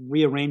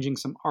 rearranging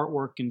some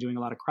artwork and doing a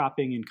lot of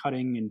cropping and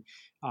cutting,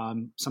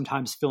 and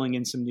sometimes filling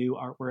in some new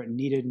art where it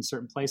needed in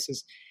certain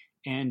places.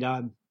 And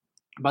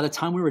by the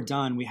time we were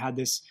done, we had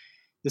this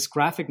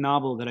graphic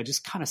novel that I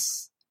just kind of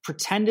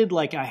pretended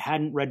like I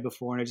hadn't read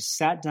before. And I just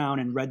sat down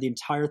and read the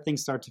entire thing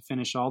start to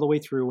finish all the way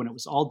through when it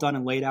was all done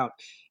and laid out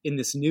in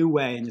this new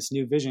way, in this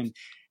new vision.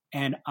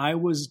 And I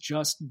was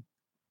just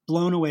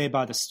blown away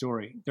by the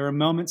story. There are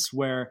moments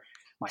where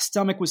my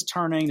stomach was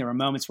turning. There were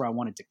moments where I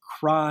wanted to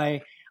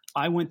cry.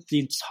 I went the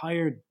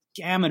entire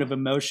gamut of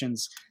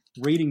emotions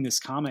reading this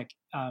comic.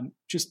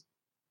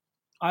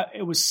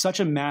 It was such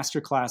a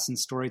masterclass in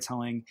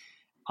storytelling.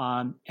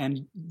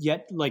 And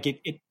yet like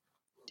it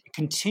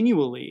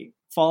continually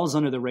falls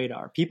under the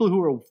radar. People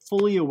who are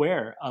fully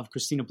aware of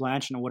Christina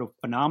Blanch and what a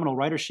phenomenal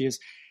writer she is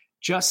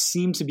just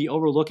seem to be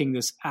overlooking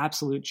this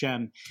absolute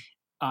gem.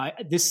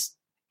 This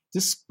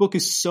book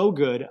is so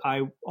good.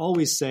 I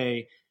always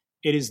say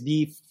it is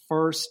the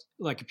first,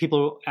 like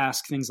people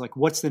ask things like,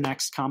 what's the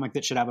next comic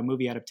that should have a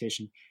movie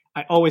adaptation?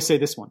 I always say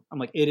this one. I'm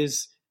like, it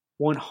is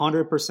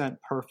 100%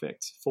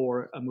 perfect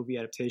for a movie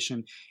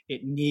adaptation.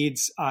 It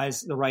needs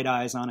the right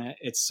eyes on it.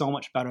 It's so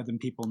much better than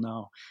people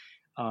know.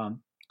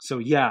 So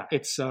yeah,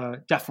 it's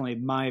definitely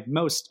my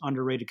most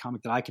underrated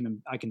comic that I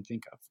can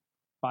think of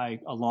by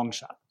a long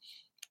shot.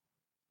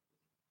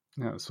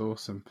 That's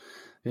awesome.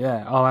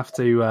 Yeah, I'll have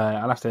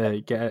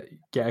to get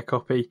a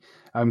copy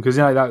because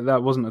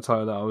that wasn't a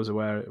title that I was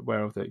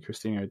aware of that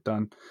Christina had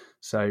done.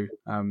 So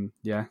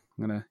yeah, I'm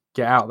gonna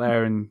get out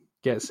there and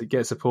get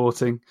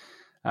supporting.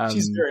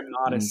 She's very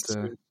modest.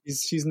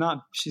 She's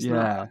not. She's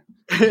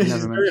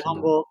very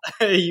humble.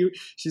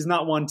 She's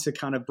not one to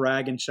kind of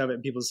brag and shove it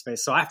in people's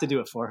face. So I have to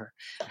do it for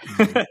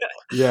her.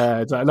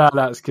 Yeah,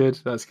 that's good.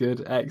 That's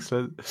good.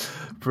 Excellent.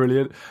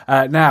 Brilliant.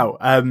 Now,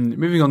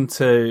 moving on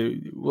to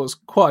what's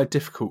quite a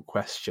difficult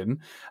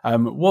question.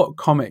 What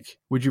comic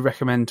would you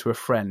recommend to a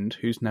friend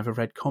who's never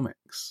read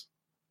comics?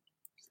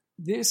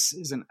 This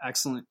is an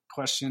excellent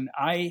question.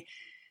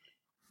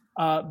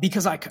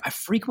 Because I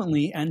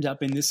frequently end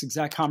up in this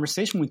exact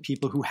conversation with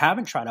people who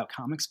haven't tried out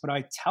comics, but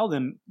I tell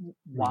them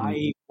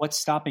why, what's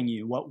stopping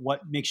you? What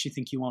makes you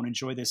think you won't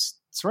enjoy this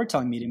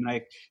storytelling medium?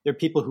 And there are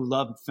people who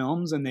love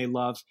films and they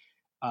love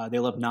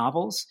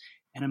novels.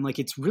 And I'm like,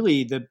 it's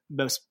really the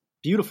most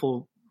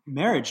beautiful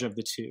marriage of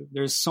the two.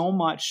 There's so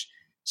much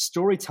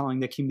storytelling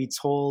that can be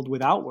told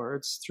without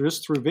words,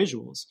 just through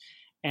visuals.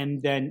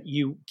 And then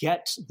you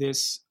get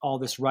all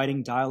this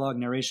writing, dialogue,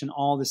 narration,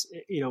 all this,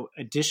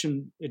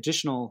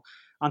 additional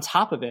on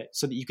top of it,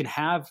 so that you can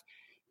have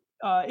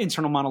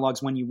internal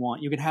monologues when you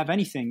want. You can have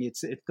anything. It's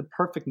the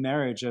perfect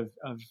marriage of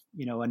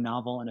a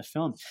novel and a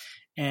film.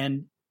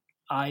 And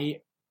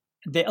a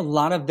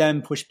lot of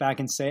them push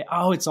back and say,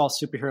 "Oh, it's all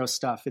superhero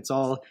stuff. It's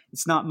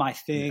not my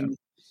thing.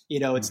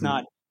 Yeah. It's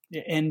not."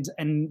 And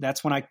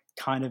that's when I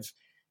kind of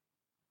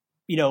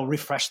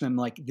refresh them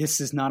like, this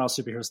is not all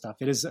superhero stuff.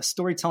 It is a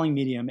storytelling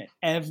medium.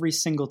 Every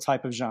single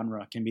type of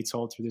genre can be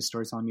told through this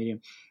storytelling medium.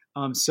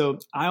 So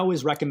I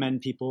always recommend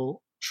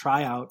people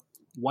try out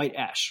White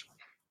Ash.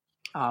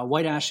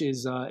 White Ash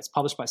is it's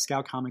published by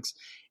Scout Comics.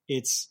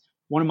 It's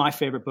one of my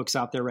favorite books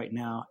out there right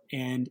now,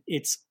 and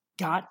it's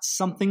got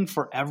something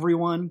for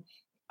everyone.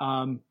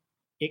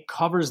 It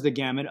covers the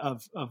gamut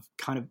of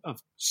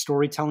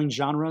storytelling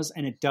genres,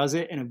 and it does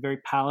it in a very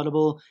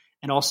palatable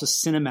and also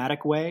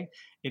cinematic way.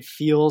 It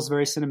feels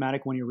very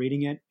cinematic when you're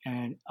reading it,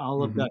 and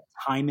all of the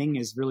timing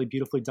is really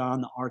beautifully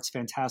done. The art's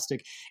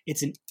fantastic.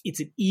 It's an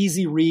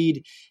easy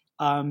read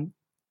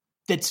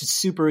that's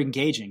super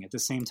engaging at the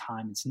same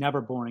time. It's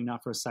never boring,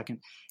 not for a second.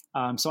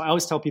 So I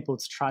always tell people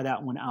to try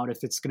that one out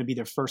if it's going to be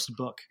their first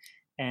book.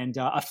 And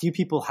a few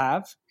people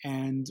have,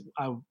 and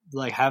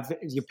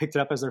you picked it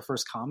up as their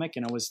first comic,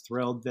 and I was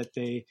thrilled that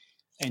they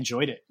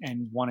enjoyed it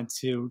and wanted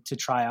to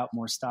try out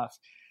more stuff.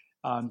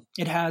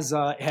 It has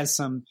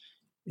some.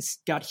 It's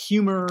got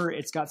humor,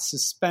 it's got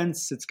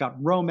suspense, it's got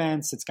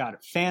romance, it's got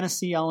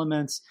fantasy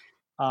elements,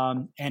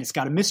 and it's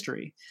got a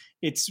mystery.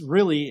 It's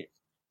really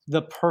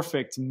the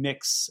perfect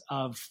mix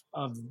of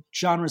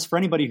genres for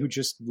anybody who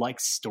just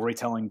likes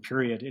storytelling,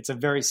 period. It's a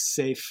very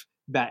safe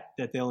bet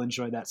that they'll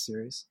enjoy that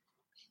series.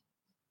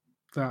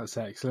 That's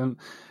excellent.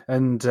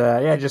 And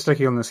just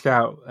looking on the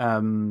Scout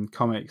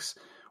Comics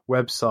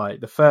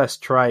website, the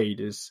first trade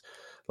is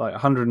like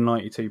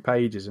 192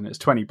 pages and it's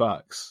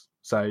 $20.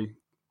 So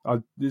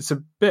it's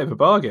a bit of a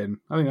bargain.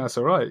 I think that's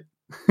all right.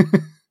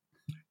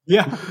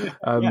 Yeah.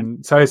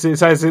 So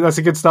that's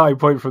a good starting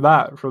point from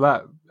that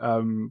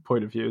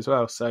point of view as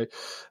well. So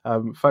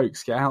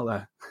folks, get out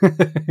there,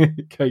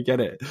 go get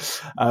it.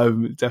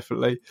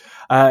 Definitely.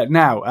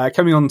 Now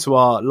coming on to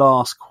our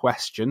last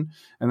question,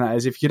 and that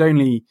is, if you could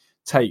only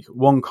take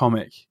one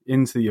comic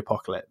into the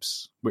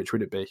apocalypse, which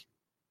would it be?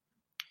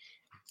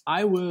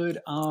 I would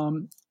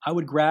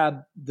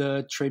grab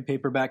the trade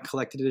paperback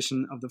collected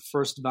edition of the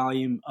first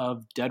volume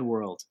of Dead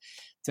World.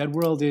 Dead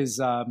World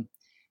is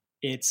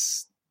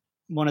it's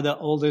one of the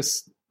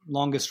oldest,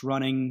 longest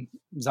running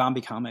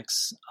zombie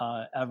comics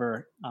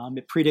ever.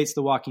 It predates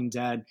The Walking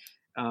Dead.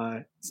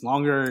 It's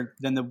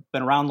been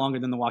around longer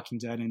than The Walking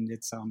Dead, and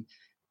it's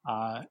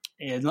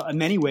in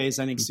many ways,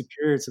 I think,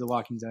 superior to The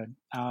Walking Dead.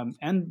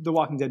 And The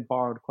Walking Dead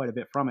borrowed quite a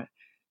bit from it,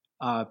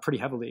 pretty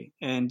heavily.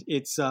 And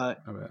it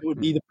would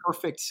be the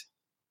perfect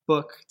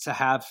book to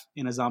have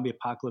in a zombie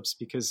apocalypse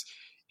because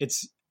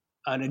it's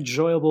an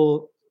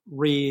enjoyable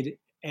read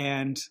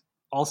and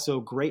also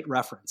great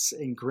reference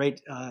and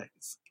great,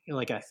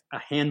 like a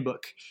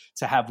handbook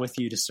to have with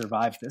you to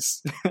survive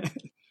this.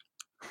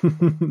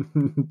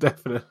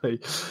 Definitely.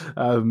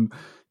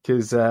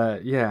 Because,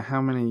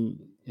 how many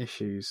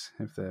issues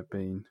have there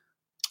been?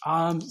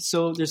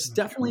 So there's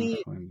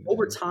definitely,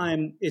 over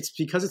time, it's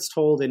because it's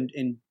told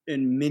in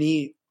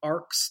mini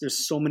arcs.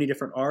 There's so many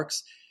different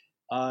arcs.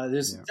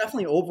 There's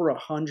definitely over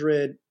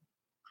 100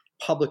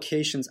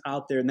 publications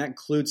out there, and that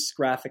includes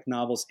graphic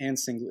novels and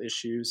single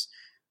issues.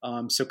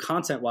 So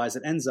content-wise,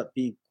 it ends up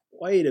being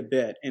quite a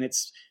bit, and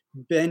it's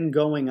been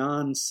going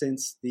on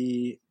since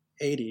the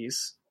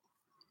 80s.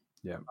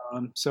 Yeah.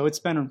 So it's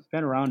been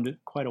around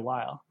quite a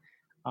while.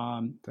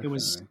 It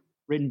was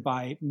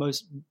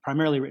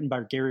primarily written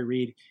by Gary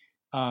Reed.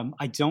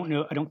 I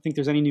don't think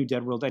there's any new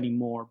Dead World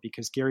anymore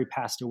because Gary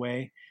passed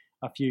away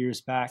a few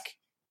years back,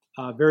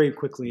 very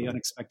quickly,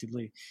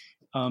 unexpectedly.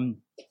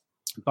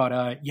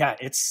 But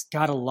it's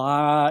got a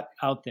lot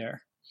out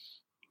there.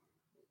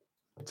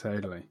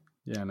 Totally.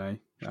 Yeah, no,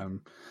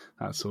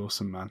 that's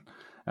awesome, man.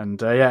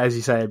 And as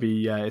you say,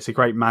 it's a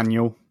great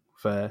manual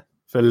for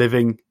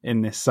living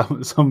in this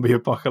zombie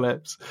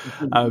apocalypse.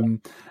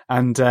 And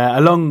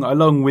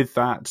along with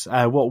that,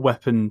 what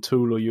weapon,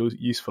 tool, or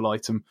useful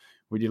item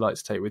would you like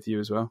to take with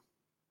you as well?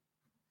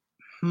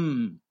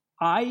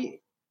 I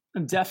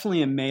am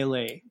definitely a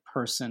melee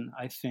person,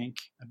 I think.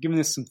 I've given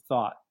this some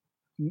thought.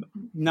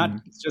 Not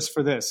just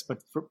for this, but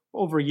for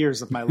over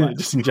years of my life.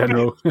 Just in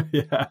general.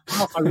 Yeah.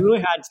 If I really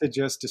had to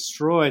just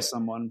destroy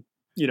someone,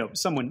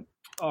 someone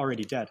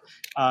already dead,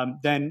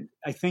 then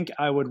I think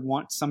I would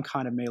want some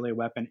kind of melee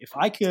weapon. If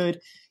I could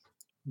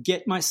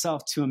get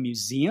myself to a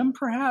museum,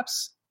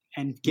 perhaps,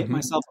 and get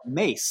myself a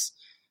mace,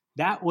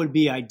 that would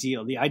be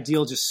ideal. The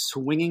ideal just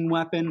swinging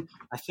weapon.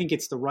 I think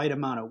it's the right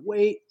amount of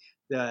weight,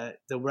 the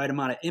right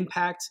amount of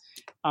impact.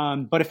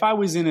 But if I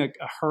was in a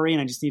hurry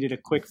and I just needed a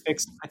quick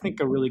fix, I think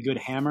a really good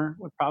hammer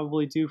would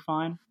probably do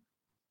fine.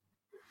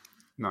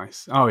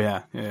 Nice. Oh,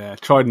 yeah. Yeah.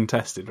 Tried and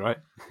tested, right?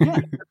 Yeah,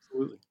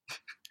 absolutely.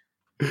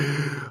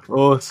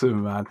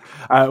 Awesome, man.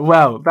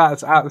 Well,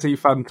 that's absolutely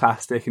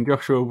fantastic. And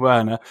Joshua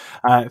Werner,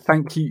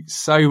 thank you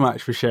so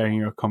much for sharing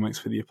your comics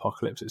for the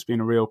apocalypse. It's been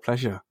a real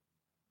pleasure.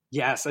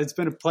 Yes, it's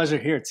been a pleasure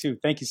here too.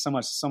 Thank you so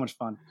much. So much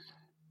fun.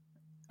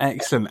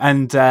 Excellent.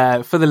 And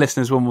for the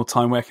listeners, one more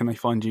time, where can they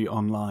find you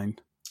online?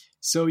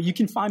 So you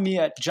can find me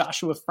at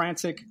Joshua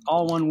Frantic,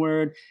 all one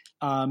word.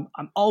 I'm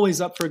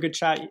always up for a good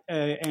chat,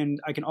 and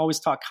I can always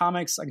talk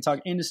comics. I can talk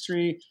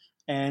industry.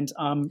 And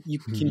you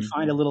can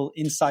find a little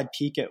inside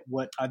peek at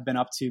what I've been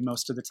up to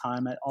most of the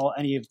time at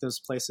any of those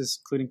places,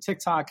 including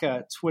TikTok,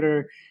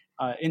 Twitter,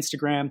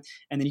 Instagram.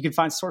 And then you can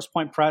find Source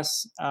Point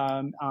Press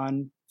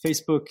on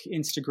Facebook,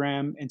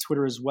 Instagram, and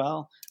Twitter as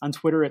well. On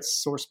Twitter,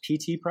 it's Source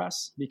PT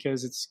Press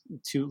because it's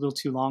a little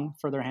too long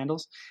for their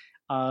handles.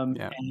 And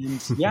you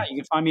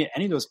can find me at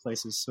any of those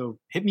places. So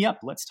hit me up.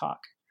 Let's talk.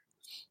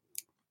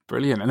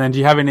 Brilliant. And then do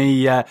you have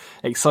any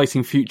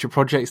exciting future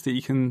projects that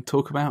you can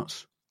talk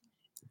about?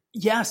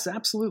 Yes,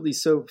 absolutely.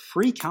 So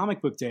Free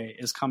Comic Book Day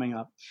is coming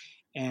up.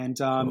 And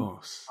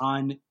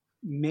on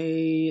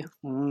May,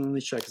 let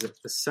me check, is it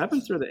the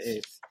 7th or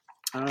the 8th?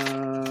 I'm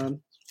going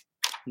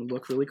to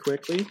look really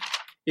quickly.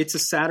 It's a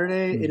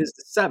Saturday. It is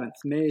the 7th,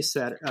 May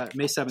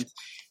 7th.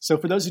 So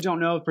for those who don't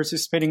know,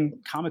 participating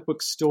comic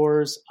book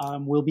stores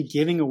will be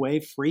giving away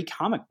free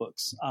comic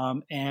books.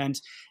 And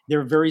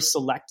they're very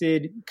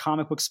selected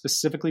comic books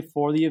specifically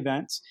for the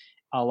event.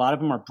 A lot of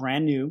them are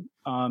brand new.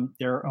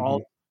 They're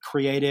all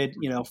created,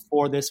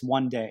 for this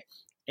one day.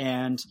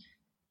 And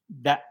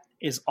that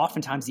is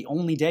oftentimes the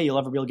only day you'll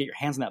ever be able to get your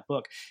hands on that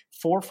book.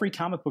 For Free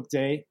Comic Book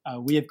Day,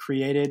 we have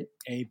created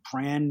a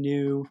brand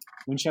new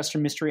Winchester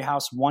Mystery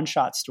House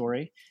one-shot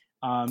story.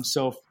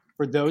 So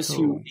for those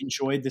who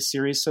enjoyed the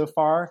series so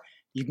far,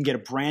 you can get a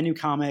brand new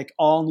comic,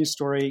 all new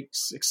story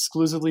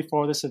exclusively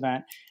for this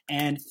event.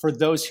 And for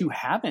those who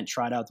haven't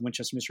tried out the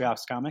Winchester Mystery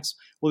House comics,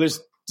 well, this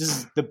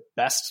is the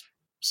best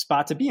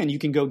spot to be in. You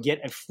can go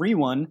get a free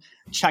one,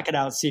 check it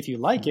out, see if you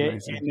like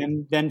it,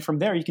 and then from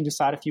there you can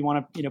decide if you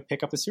want to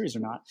pick up the series or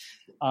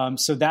not.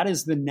 So that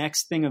is the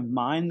next thing of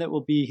mine that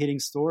will be hitting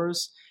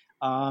stores.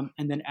 And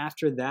then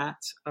after that,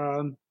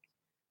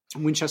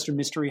 Winchester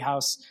Mystery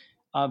House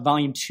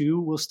Volume 2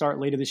 will start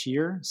later this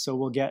year. So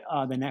we'll get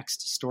the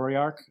next story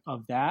arc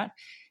of that.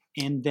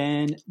 And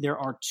then there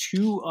are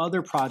 2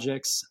 other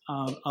projects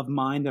of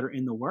mine that are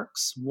in the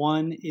works.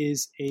 One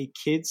is a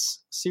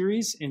kids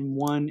series, and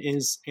one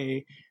is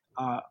a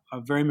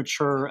very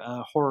mature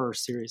horror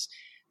series.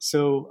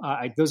 So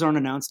those aren't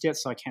announced yet,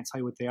 so I can't tell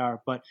you what they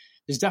are. But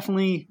there's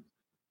definitely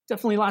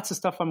lots of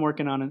stuff I'm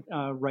working on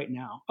right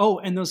now. Oh,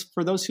 and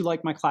for those who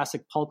like my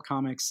classic pulp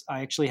comics,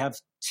 I actually have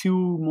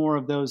 2 more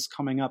of those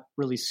coming up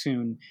really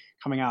soon,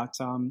 coming out.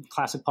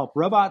 Classic pulp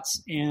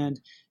robots and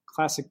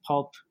classic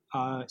pulp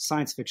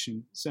science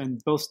fiction.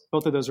 And both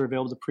of those are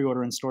available to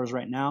pre-order in stores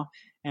right now.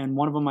 And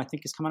one of them I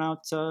think is coming out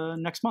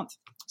next month.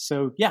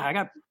 So yeah, I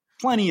got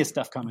plenty of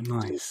stuff coming.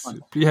 Nice.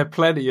 Yeah,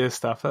 plenty of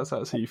stuff. That's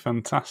absolutely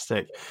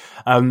fantastic.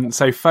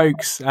 So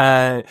folks,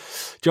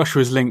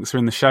 Joshua's links are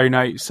in the show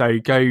notes. So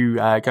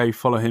go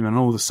follow him on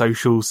all the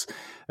socials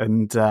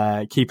and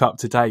keep up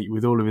to date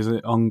with all of his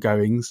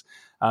ongoings.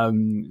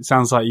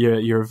 Sounds like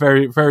you're a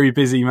very, very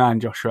busy man,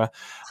 Joshua.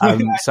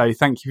 So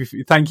thank you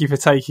for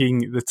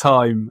taking the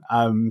time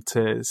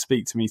to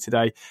speak to me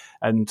today.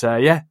 And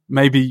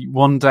maybe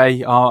one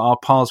day our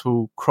paths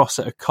will cross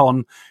at a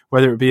con,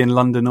 whether it be in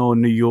London or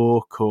New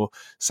York or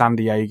San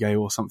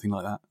Diego or something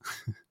like that.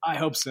 I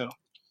hope so.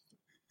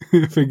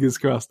 Fingers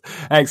crossed.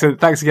 Excellent.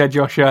 Thanks again,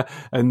 Joshua,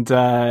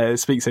 and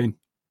speak soon.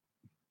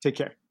 Take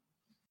care.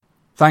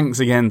 Thanks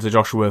again to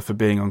Joshua for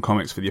being on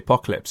Comics for the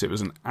Apocalypse. It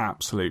was an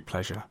absolute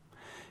pleasure.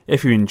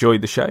 If you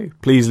enjoyed the show,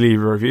 please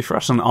leave a review for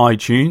us on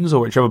iTunes or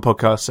whichever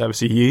podcast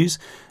service you use,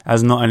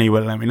 as not only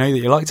will it let me know that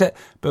you liked it,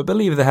 but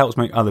believe that helps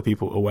make other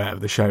people aware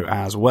of the show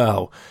as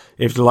well.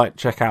 If you'd like to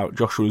check out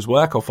Joshua's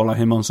work or follow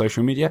him on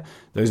social media,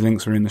 those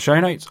links are in the show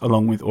notes,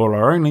 along with all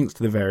our own links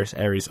to the various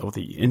areas of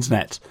the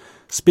internet.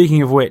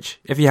 Speaking of which,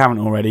 if you haven't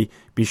already,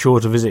 be sure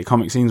to visit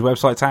Comic Scene's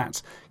website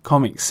at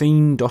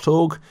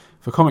comicscene.org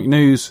for comic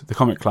news, the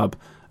comic club,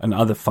 and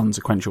other fun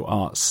sequential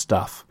art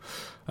stuff.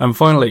 And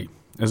finally,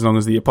 as long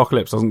as the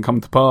apocalypse doesn't come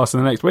to pass in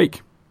the next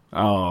week,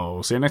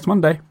 I'll see you next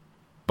Monday.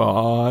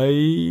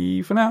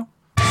 Bye for now.